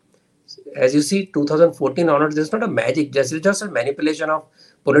difference. As you see, 2014 onwards, there's not a magic, it's just a manipulation of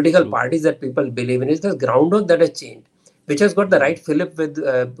political parties that people believe in. It's the groundwork that has changed, which has got the right fillip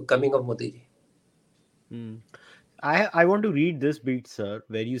with coming of Modi ji. I want to read this bit, sir,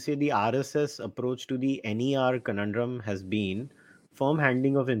 where you say the RSS approach to the NER conundrum has been firm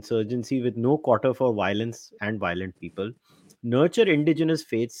handling of insurgency with no quarter for violence and violent people. Nurture indigenous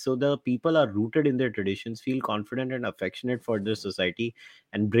faiths so the people are rooted in their traditions, feel confident and affectionate for their society,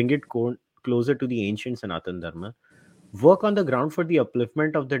 and bring it closer to the ancient Sanatan Dharma. Work on the ground for the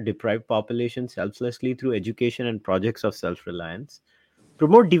upliftment of the deprived population selflessly through education and projects of self reliance.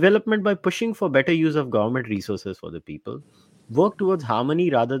 Promote development by pushing for better use of government resources for the people. Work towards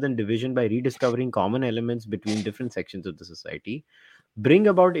harmony rather than division by rediscovering common elements between different sections of the society. Bring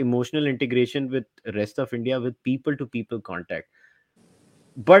about emotional integration with rest of India with people to people contact.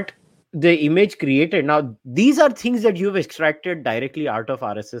 But the image created, now these are things that you've extracted directly out of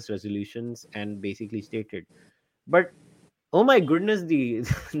RSS resolutions and basically stated. But oh my goodness, the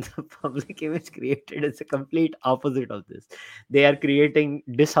the public image created is a complete opposite of this. They are creating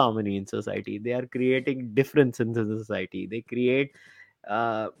disharmony in society. They are creating difference in the society. They create,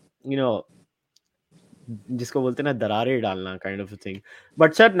 uh, you know, जिसको बोलते हैं ना दरारें डालना kind of a thing.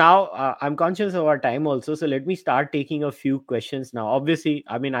 But sir, now I'm conscious of our time also, so let me start taking a few questions now. Obviously,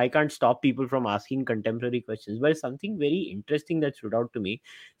 I mean, I can't stop people from asking contemporary questions, but something very interesting that stood out to me.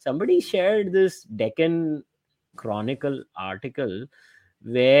 Somebody shared this Deccan Chronicle article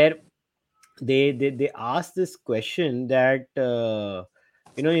where they asked this question that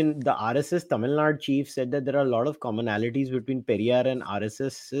in the RSS Tamil Nadu chief said that there are a lot of commonalities between Periyar and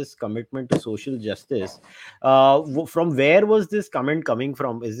RSS's commitment to social justice. From where was this comment coming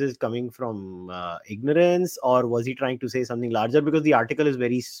from? Is this coming from ignorance, or was he trying to say something larger? Because the article is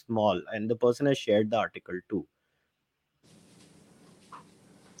very small and the person has shared the article too.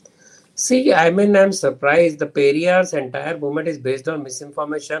 See, I mean, I'm surprised. The Periyar's entire movement is based on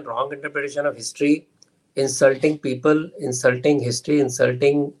misinformation, wrong interpretation of history, insulting people, insulting history,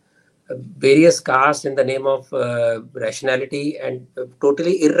 insulting various castes in the name of rationality, and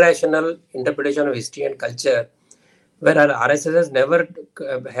totally irrational interpretation of history and culture, where our RSS has never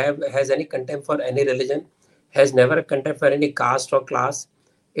has any contempt for any religion, has never contempt for any caste or class.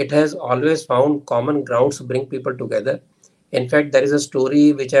 It has always found common grounds to bring people together. In fact, there is a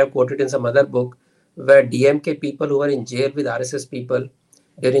story which I have quoted in some other book where DMK people who were in jail with RSS people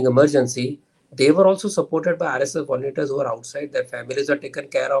during emergency, they were also supported by RSS volunteers who were outside. Their families were taken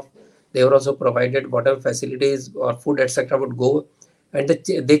care of. They were also provided whatever facilities or food, etc. would go. And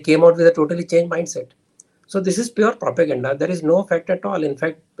they came out with a totally changed mindset. So this is pure propaganda. There is no fact at all. In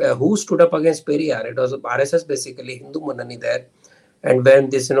fact, who stood up against Periyar? It was RSS basically, Hindu Munani there. And when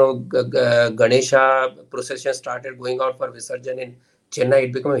this, Ganesha procession started going out for Visarjan in Chennai,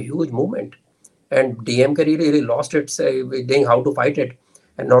 it became a huge movement. And DMK really lost its knowing how to fight it.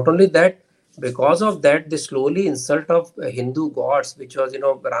 And not only that, because of that, the slowly insult of Hindu gods, which was,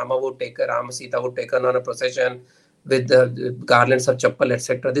 Rama Sita would take on a procession with the garlands of chappal,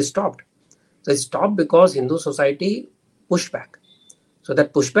 etc. They stopped. So it stopped because Hindu society pushed back. So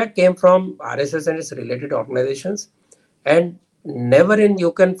that pushback came from RSS and its related organizations, and never in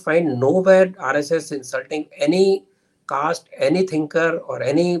you can find nowhere RSS insulting any caste, any thinker, or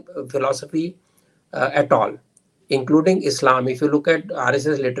any philosophy at all, including Islam. If you look at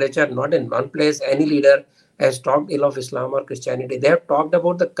RSS literature, not in one place any leader has talked ill of Islam or Christianity. They have talked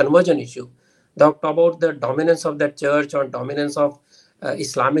about the conversion issue. They have talked about the dominance of that church or dominance of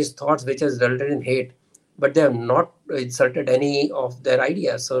Islamist thoughts, which has resulted in hate. But they have not inserted any of their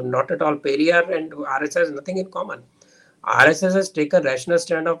ideas. So not at all. Periyar and RSS has nothing in common. RSS has taken rational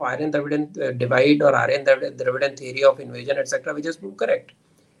stand of Aryan Dravidian divide or Aryan Dravidian theory of invasion, etc., which is correct.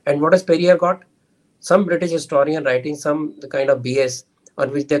 And what has Periyar got? Some British historian writing some kind of BS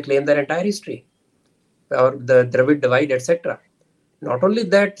on which they claim their entire history or the Dravid divide, etc. Not only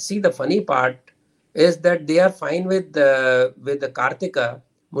that, see, the funny part is that they are fine with the Kartika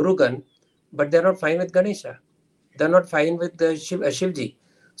Murugan, but they're not fine with Ganesha. They're not fine with the Shivji.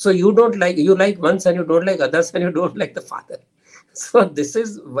 So you like one son, you don't like others, and you don't like the father. So this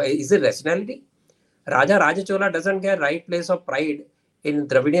is it rationality? Raja Rajachola doesn't get right place of pride in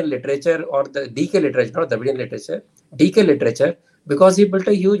Dravidian literature or the DK literature, not Dravidian literature, DK literature, because he built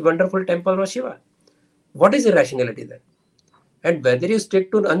a huge, wonderful temple of Shiva. What is irrationality then? And whether you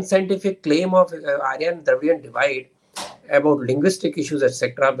stick to an unscientific claim of Aryan Dravidian divide about linguistic issues,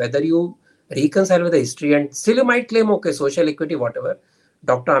 etc., whether you reconcile with the history, and still you might claim, okay, social equity, whatever.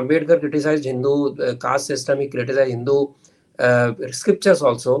 Dr. Ambedkar criticized Hindu caste system, he criticized Hindu scriptures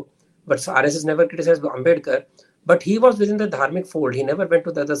also, but RSS never criticized Ambedkar, but he was within the dharmic fold, he never went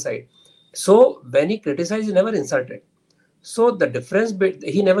to the other side. So when he criticized, he never insulted. So the difference,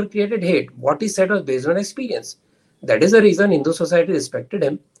 he never created hate. What he said was based on experience. That is the reason Hindu society respected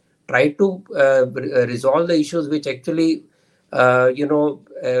him, tried to resolve the issues which actually, are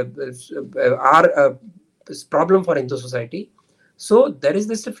a problem for Hindu society. So there is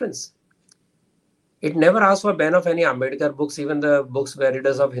this difference. It never asked for ban of any Ambedkar books, even the books where it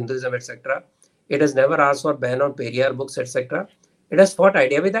is of Hinduism, etc. It has never asked for ban on Periyar books, etc. It has fought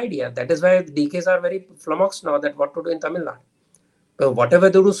idea with idea. That is why the DKs are very flummoxed now that what to do in Tamil Nadu. But whatever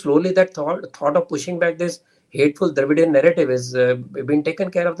they do, slowly that thought of pushing back this hateful Dravidian narrative is being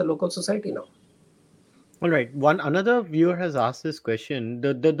taken care of the local society now. All right. Another viewer has asked this question.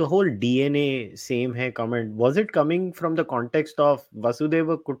 The whole DNA same hai comment, was it coming from the context of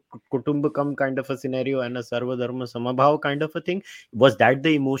Vasudeva Kutumbakam kind of a scenario and a Sarva Dharma Samabhav kind of a thing? Was that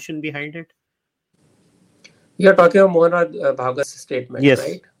the emotion behind it? You're talking about Mohan Bhagwat's statement, yes,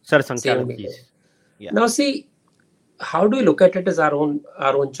 right? Sir Sanchalan, please. Yeah. Now see, how do we look at it as our own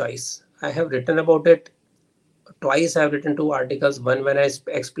choice? I have written about it twice. I have written 2 articles. One when I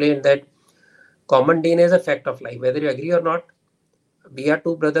explained that common DNA is a fact of life, whether you agree or not. We are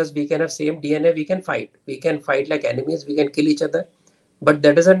 2 brothers, we can have same DNA, we can fight like enemies, we can kill each other, but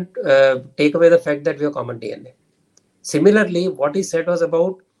that doesn't take away the fact that we have common DNA. Similarly, what he said was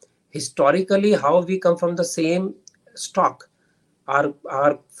about historically how we come from the same stock. Our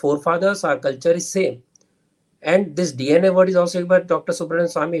forefathers, our culture is same. And this DNA word is also by Dr. Subramanian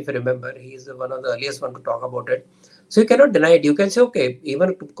Swami, if you remember. He is one of the earliest one to talk about it. So you cannot deny it. You can say, okay,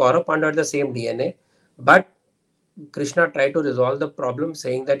 even Kaurav Pandya are the same DNA, but Krishna tried to resolve the problem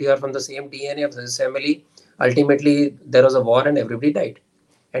saying that you are from the same DNA of this family. Ultimately, there was a war and everybody died.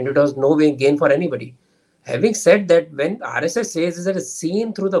 And it was no way gain for anybody. Having said that, when RSS says that it's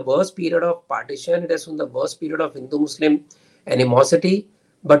seen through the worst period of partition, it is from the worst period of Hindu-Muslim animosity,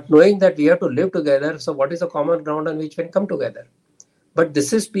 but knowing that we have to live together, so what is the common ground on which we can come together? But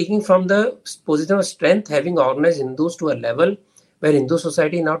this is speaking from the position of strength, having organized Hindus to a level where Hindu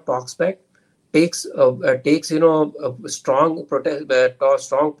society now talks back, takes strong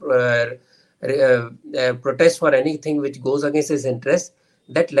protest for anything which goes against his interest.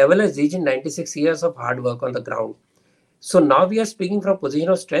 That level has reached in 96 years of hard work on the ground. So now we are speaking from a position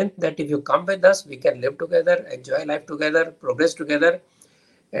of strength that if you come with us, we can live together, enjoy life together, progress together.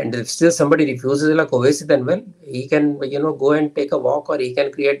 And if still somebody refuses like Owaisi, then well, he can go and take a walk or he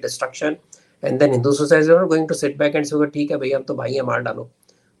can create destruction. And then Hindu society is not going to sit back and say, ठीक है भैया हम तो भाई हैं मार डालो.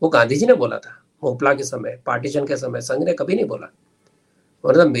 वो गांधी जी ने बोला था मोपला के समय, पार्टीशन के समय. संघ ने कभी नहीं बोला.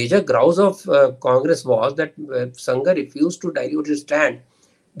 One of the major grouse of Congress was that Sangha refused to dilute its stand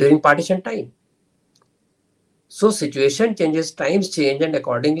during partition time. So situation changes, times change, and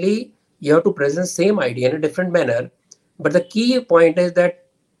accordingly you have to present same idea in a different manner. But the key point is that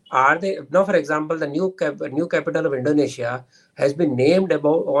are they now, for example, the new capital of Indonesia has been named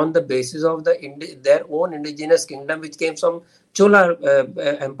about on the basis of their own indigenous kingdom, which came from Chola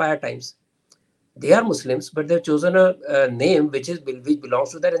Empire times. They are Muslims, but they've chosen a name which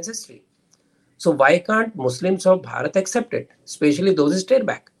belongs to their ancestry. So why can't Muslims of Bharat accept it, especially those who stayed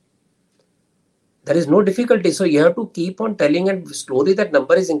back? There is no difficulty. So you have to keep on telling, and slowly that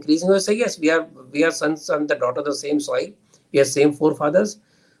number is increasing. You say yes, we are sons and the daughter of the same soil, we are same forefathers.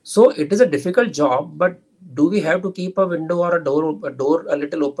 So it is a difficult job, but do we have to keep a window or a door a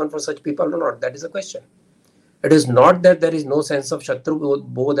little open for such people or not? That is the question. It is not that there is no sense of Shatru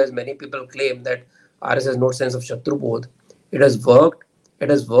Bodh, as many people claim that RS has no sense of Shatru Bodh. It has worked. It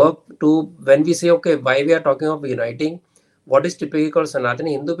has worked to, when we say, okay, why we are talking of uniting, what is typical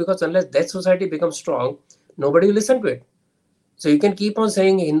Sanatani Hindu? Because unless that society becomes strong, nobody will listen to it. So you can keep on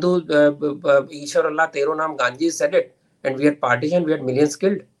saying Hindu, Ishar Allah, Tero Naam, Ganji said it, and we had partition, we had millions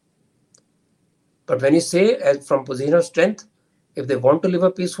killed. But when you say, as from position of strength, if they want to live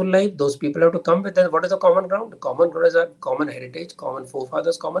a peaceful life, those people have to come with them. What is the common ground? The common ground is a common heritage, common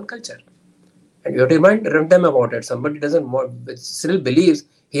forefathers, common culture. And you have to remind them about it. Somebody still believes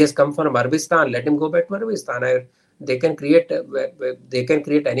he has come from Arabistan, let him go back to Arabistan. They can create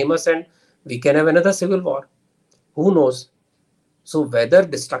animus, and we can have another civil war. Who knows? So whether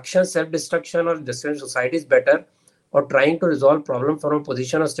destruction, self-destruction, or destruction society is better, or trying to resolve problem from a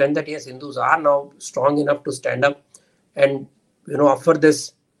position of strength that yes, Hindus are now strong enough to stand up and offer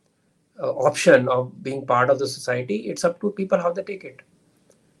this option of being part of the society. It's up to people how they take it.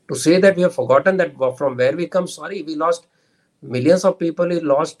 To say that we have forgotten that from where we come, sorry, we lost millions of people. We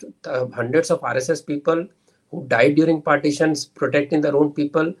lost hundreds of RSS people who died during partitions protecting their own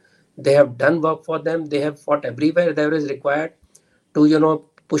people. They have done work for them. They have fought everywhere there is required to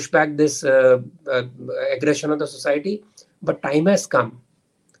push back this aggression of the society. But time has come.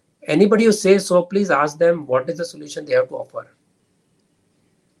 Anybody who says so, please ask them what is the solution they have to offer.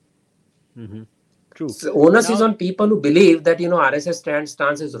 Mm-hmm. True. So onus is on people who believe that RSS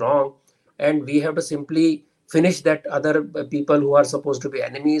stance is wrong, and we have to simply finish that other people who are supposed to be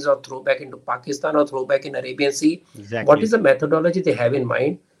enemies, or throw back into Pakistan, or throw back in Arabian Sea. Exactly. What is the methodology they have in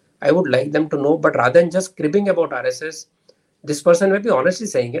mind? I would like them to know. But rather than just cribbing about RSS, this person may be honestly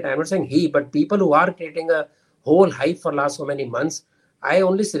saying it. I'm not saying he, but people who are creating a whole hype for last so many months, I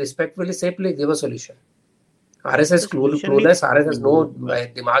only respectfully say, please give a solution. RSS clueless, RSS no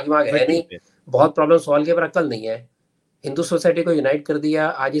दिमाग है नहीं, बहुत problem solve किया पर अकल नहीं है. Hindu society को यूनाइट कर दिया,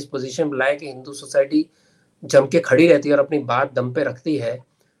 आज इस पोजीशन में लाया कि हिंदू सोसाइटी जम के खड़ी रहती है और अपनी बात दम पे रखती है.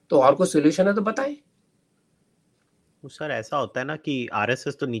 तो और कोई सोल्यूशन है तो बताएं. सर ऐसा होता है ना कि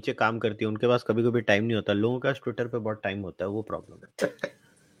आरएसएस तो नीचे काम करती है, उनके पास कभी कभी टाइम नहीं होता, लोगों का ट्विटर पे बहुत टाइम होता है, वो प्रॉब्लम है.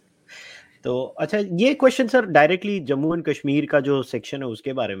 तो अच्छा, ये question sir directly Jammu and Kashmir का जो सेक्शन है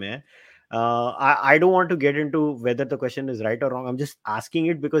उसके बारे में है. I don't want to get into whether the question is right or wrong. I'm just asking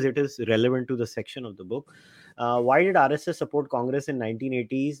it because it is relevant to the section of the book. Why did RSS support Congress in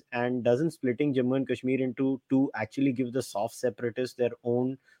 1980s, and doesn't splitting Jammu and Kashmir into two actually give the soft separatists their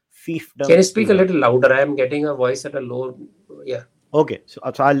own fiefdom? Can you speak a little louder? I am getting a voice at a low. Yeah. Okay, so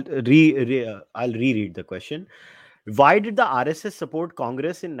I'll reread the question. Why did the RSS support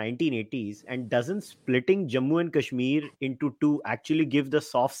Congress in 1980s, and doesn't splitting Jammu and Kashmir into two actually give the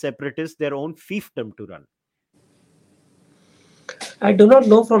soft separatists their own fiefdom to run? I do not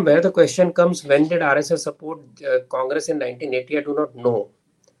know from where the question comes. When did RSS support Congress in 1980? I do not know.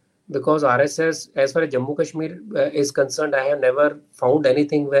 Because RSS, as far as Jammu Kashmir is concerned, I have never found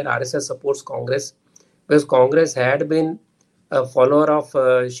anything where RSS supports Congress. Because Congress had been a follower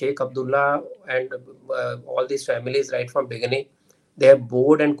of Sheikh Abdullah and all these families right from beginning. They have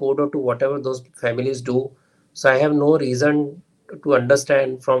bowed and coded to whatever those families do. So I have no reason to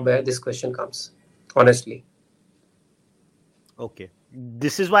understand from where this question comes, honestly. Okay.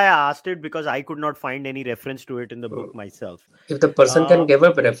 This is why I asked it, because I could not find any reference to it in the book myself. If the person can give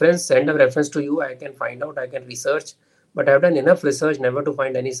a reference, send a reference to you, I can find out, I can research. But I've done enough research never to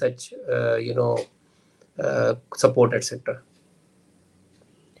find any such, support, etc.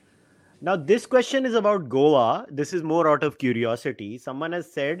 Now, this question is about Goa. This is more out of curiosity. Someone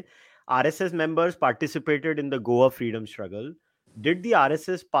has said RSS members participated in the Goa freedom struggle. Did the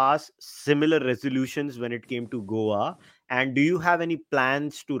RSS pass similar resolutions when it came to Goa? And do you have any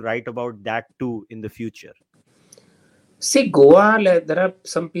plans to write about that too in the future? See, Goa, there are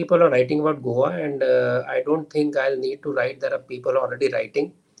some people are writing about Goa, and I don't think I'll need to write. There are people already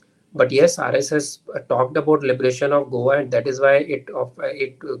writing. But yes, RSS talked about liberation of Goa, and that is why it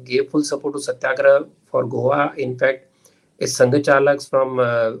gave full support to Satyagraha for Goa. In fact, his Sangha from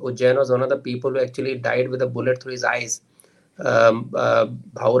Ujjain was one of the people who actually died with a bullet through his eyes. Bhaura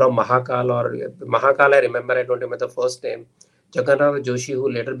Mahakal or Mahakal, I remember, I don't remember the first name. Jagannath Joshi, who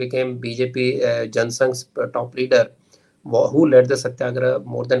later became BJP Jansang's top leader, who led the Satyagraha.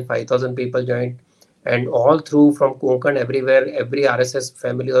 More than 5,000 people joined, and all through from Konkan, everywhere, every RSS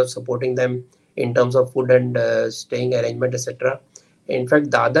family was supporting them in terms of food and staying arrangement, etc. In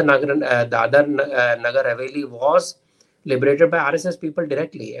fact, Dadar Nagar Haveli was liberated by RSS people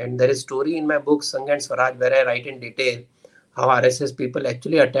directly, and there is a story in my book Sangh and Swaraj where I write in detail how RSS people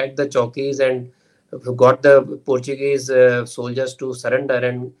actually attacked the chowkis and got the Portuguese soldiers to surrender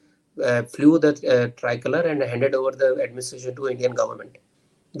and flew the tricolor and handed over the administration to Indian government.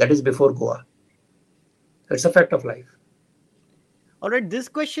 That is before Goa. It's a fact of life. All right, this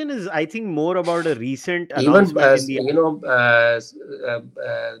question is, I think, more about a recent Even announcement in the.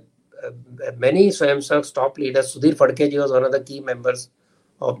 many Swayamsevak top leaders, Sudhir Phadke ji was one of the key members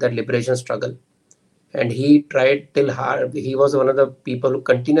of that liberation struggle, and he tried till hard. He was one of the people who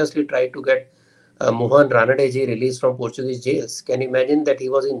continuously tried to get Mohan Ranade ji released from Portuguese jails. Can you imagine that he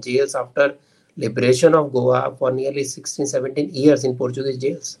was in jails after liberation of Goa for nearly 16, 17 years in Portuguese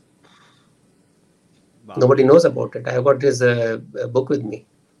jails? Wow. Nobody knows about it. I have got his book with me.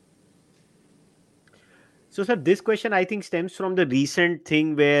 So, sir, this question I think stems from the recent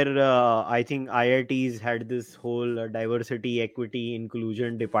thing where I think IITs had this whole diversity, equity,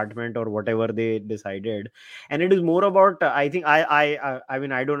 inclusion department or whatever they decided, and it is more about. I think I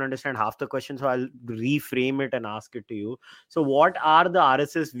mean I don't understand half the question, so I'll reframe it and ask it to you. So, what are the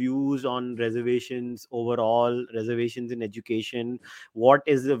RSS views on reservations overall, reservations in education? What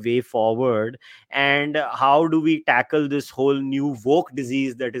is the way forward, and how do we tackle this whole new woke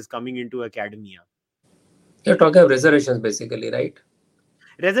disease that is coming into academia? You're talking of reservations basically, right?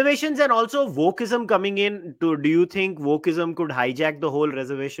 Reservations and also wokeism coming in. Do you think wokeism could hijack the whole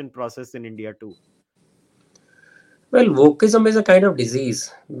reservation process in India too? Well, wokeism is a kind of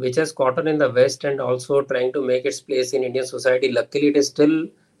disease which has caught on in the West and also trying to make its place in Indian society. Luckily, it is still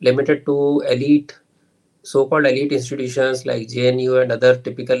limited to elite, so-called elite institutions like JNU and other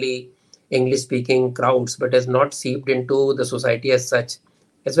typically English-speaking crowds, but has not seeped into the society as such.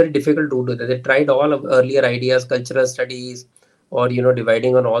 It's very difficult to do that. They tried all of earlier ideas, cultural studies, or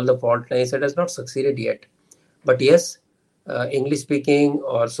dividing on all the fault lines. It has not succeeded yet. But yes, English speaking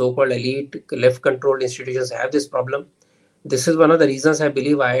or so called elite left controlled institutions have this problem. This is one of the reasons I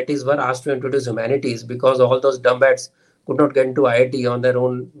believe IITs were asked to introduce humanities, because all those dumbats could not get into IIT on their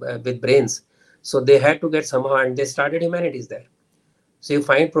own with brains. So they had to get somehow, and they started humanities there. So you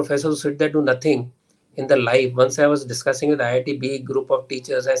find professors who sit there do nothing in their life. Once I was discussing with IIT group of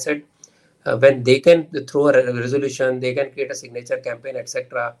teachers, I said, when they can throw a resolution, they can create a signature campaign,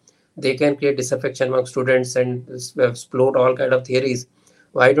 etc. They can create disaffection among students and explode all kind of theories.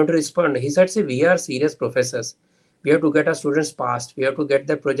 Why don't you respond? He said, see, we are serious professors. We have to get our students passed. We have to get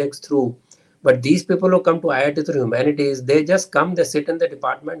their projects through. But these people who come to IIT through humanities, they just come, they sit in the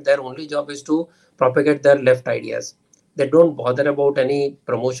department. Their only job is to propagate their left ideas. They don't bother about any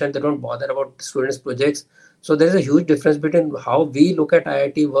promotion. They don't bother about students' projects. So there is a huge difference between how we look at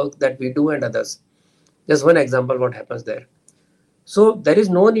IIT work that we do and others. Just one example, what happens there. So there is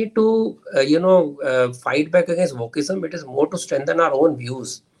no need to, fight back against wokeism. It is more to strengthen our own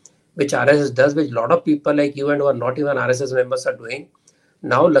views, which RSS does, which a lot of people like you and who are not even RSS members are doing.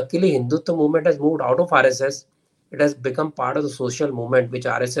 Now, luckily, Hindutva movement has moved out of RSS. It has become part of the social movement, which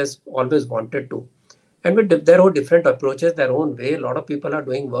RSS always wanted to. And with their own different approaches, their own way, a lot of people are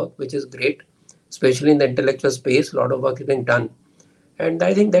doing work, which is great, especially in the intellectual space. A lot of work is being done. And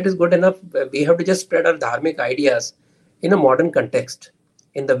I think that is good enough. We have to just spread our dharmic ideas in a modern context,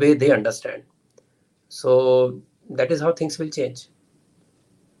 in the way they understand. So that is how things will change.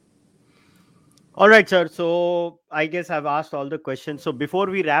 All right, sir. So I guess I've asked all the questions. So before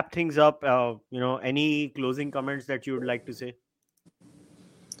we wrap things up, any closing comments that you would like to say?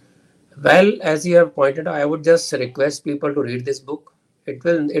 Well, as you have pointed out, I would just request people to read this book.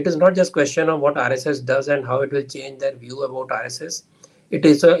 It is not just question of what RSS does and how it will change their view about RSS. It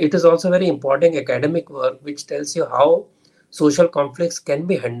is also very important academic work which tells you how social conflicts can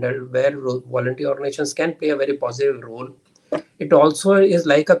be handled, where volunteer organizations can play a very positive role. It also is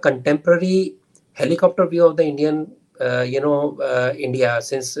like a contemporary helicopter view of the Indian, India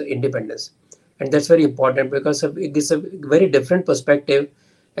since independence, and that's very important because it gives a very different perspective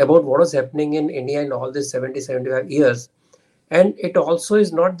about what was happening in India in all these 70, 75 years. And it also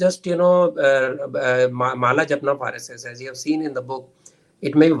is not just, Mala Japna of RSS, as you have seen in the book.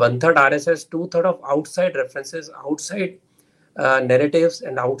 It may be one third RSS, two third of outside references, outside narratives,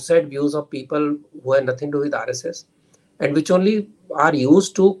 and outside views of people who have nothing to do with RSS, and which only are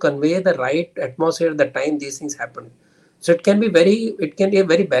used to convey the right atmosphere at the time these things happen. So it can be a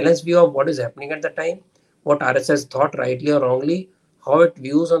very balanced view of what is happening at the time, what RSS thought rightly or wrongly, how it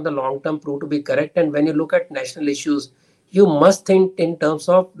views on the long term prove to be correct. And when you look at national issues, you must think in terms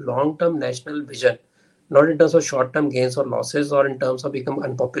of long term national vision, not in terms of short term gains or losses, or in terms of become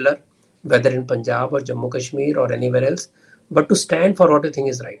unpopular, whether in Punjab or Jammu Kashmir or anywhere else, but to stand for what you think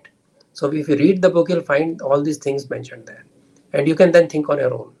is right. So if you read the book, you'll find all these things mentioned there, and you can then think on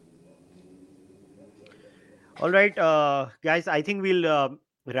your own. All right, guys, I think we'll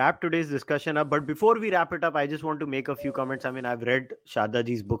wrap today's discussion up. But before we wrap it up, I just want to make a few comments. I mean, I've read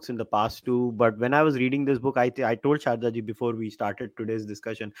Shardaji's books in the past too, but when I was reading this book, I told Shardaji before we started today's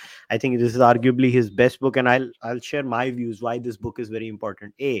discussion, I think this is arguably his best book, and I'll share my views why this book is very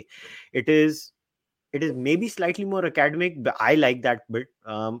important. It is it is maybe slightly more academic, but I like that bit.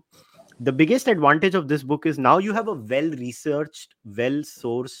 The biggest advantage of this book is now you have a well researched, well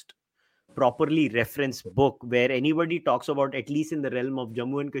sourced, properly referenced book where anybody talks about, at least in the realm of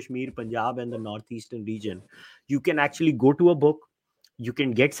Jammu and Kashmir, Punjab, and the northeastern region, you can actually go to a book, you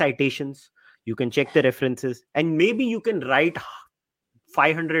can get citations, you can check the references, and maybe you can write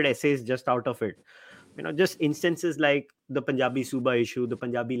 500 essays just out of it. Just instances like the Punjabi Suba issue, the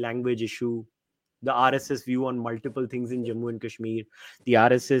Punjabi language issue, the RSS view on multiple things in Jammu and Kashmir, the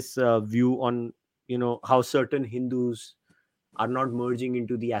RSS view on how certain Hindus are not merging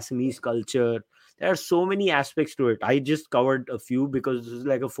into the Assamese culture. There are so many aspects to it. I just covered a few because this is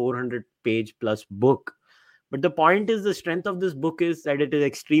like a 400-page plus book. But the point is, the strength of this book is that it is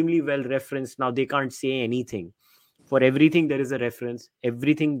extremely well referenced. Now they can't say anything. For everything there is a reference.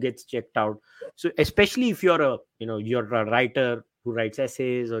 Everything gets checked out. So especially if you're a writer who writes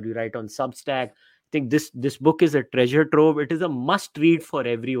essays, or you write on Substack, I think this book is a treasure trove. It is a must read for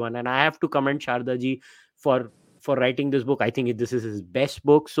everyone, and I have to commend Shardaji for writing this book. I think this is his best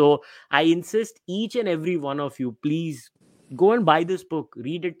book. So I insist, each and every one of you, please go and buy this book,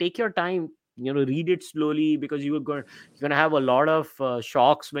 read it, take your time, read it slowly, because you're going to have a lot of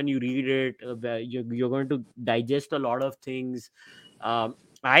shocks when you read it. Where you're going to digest a lot of things. I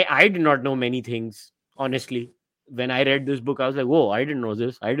did not know many things, honestly. When I read this book, I was like, whoa, I didn't know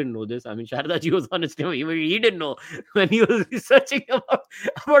this. I didn't know this. I mean, Shardaji was honest. Even he didn't know when he was researching about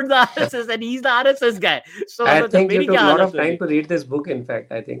the RSS, and he's the RSS guy. So I think you मेरी took क्या a lot हालत of time होगी? to read this book, in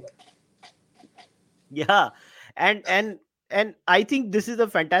fact, I think. Yeah, and I think this is a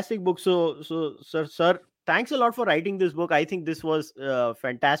fantastic book. So sir, thanks a lot for writing this book. I think this was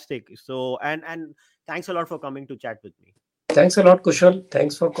fantastic. So and thanks a lot for coming to chat with me. Thanks a lot, Kushal.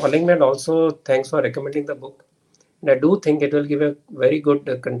 Thanks for calling me, and also thanks for recommending the book. And I do think it will give a very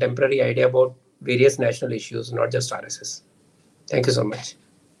good contemporary idea about various national issues, not just RSS. Thank you so much.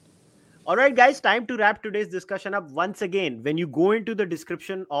 All right, guys, time to wrap today's discussion up. Once again, when you go into the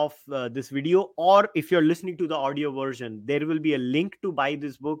description of this video, or if you're listening to the audio version, there will be a link to buy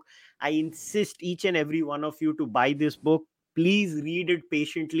this book. I insist each and every one of you to buy this book. Please read it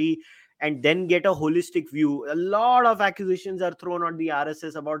patiently and then get a holistic view. A lot of accusations are thrown on the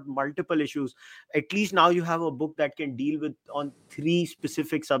RSS about multiple issues. At least now you have a book that can deal with on 3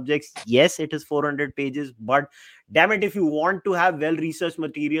 specific subjects. Yes, it is 400 pages, but damn it, if you want to have well researched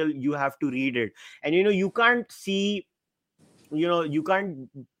material, you have to read it. And you can't see, you can't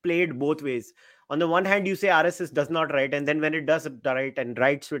play it both ways. On the one hand, you say RSS does not write, and then when it does write and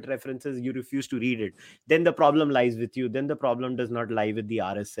writes with references, you refuse to read it. Then the problem lies with you. Then the problem does not lie with the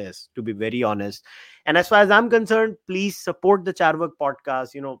RSS, to be very honest. And as far as I'm concerned, please support the Charvak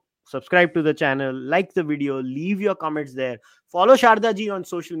podcast. Subscribe to the channel, like the video, leave your comments there. Follow Shardaji on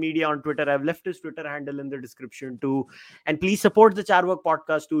social media, on Twitter. I've left his Twitter handle in the description too. And please support the Charvak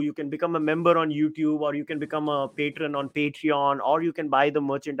podcast too. You can become a member on YouTube, or you can become a patron on Patreon, or you can buy the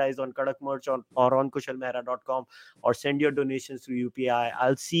merchandise on Kadak Merch or on kushalmehra.com, or send your donations through UPI.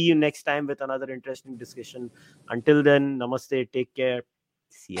 I'll see you next time with another interesting discussion. Until then, namaste, take care.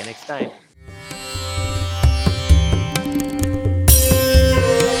 See you next time.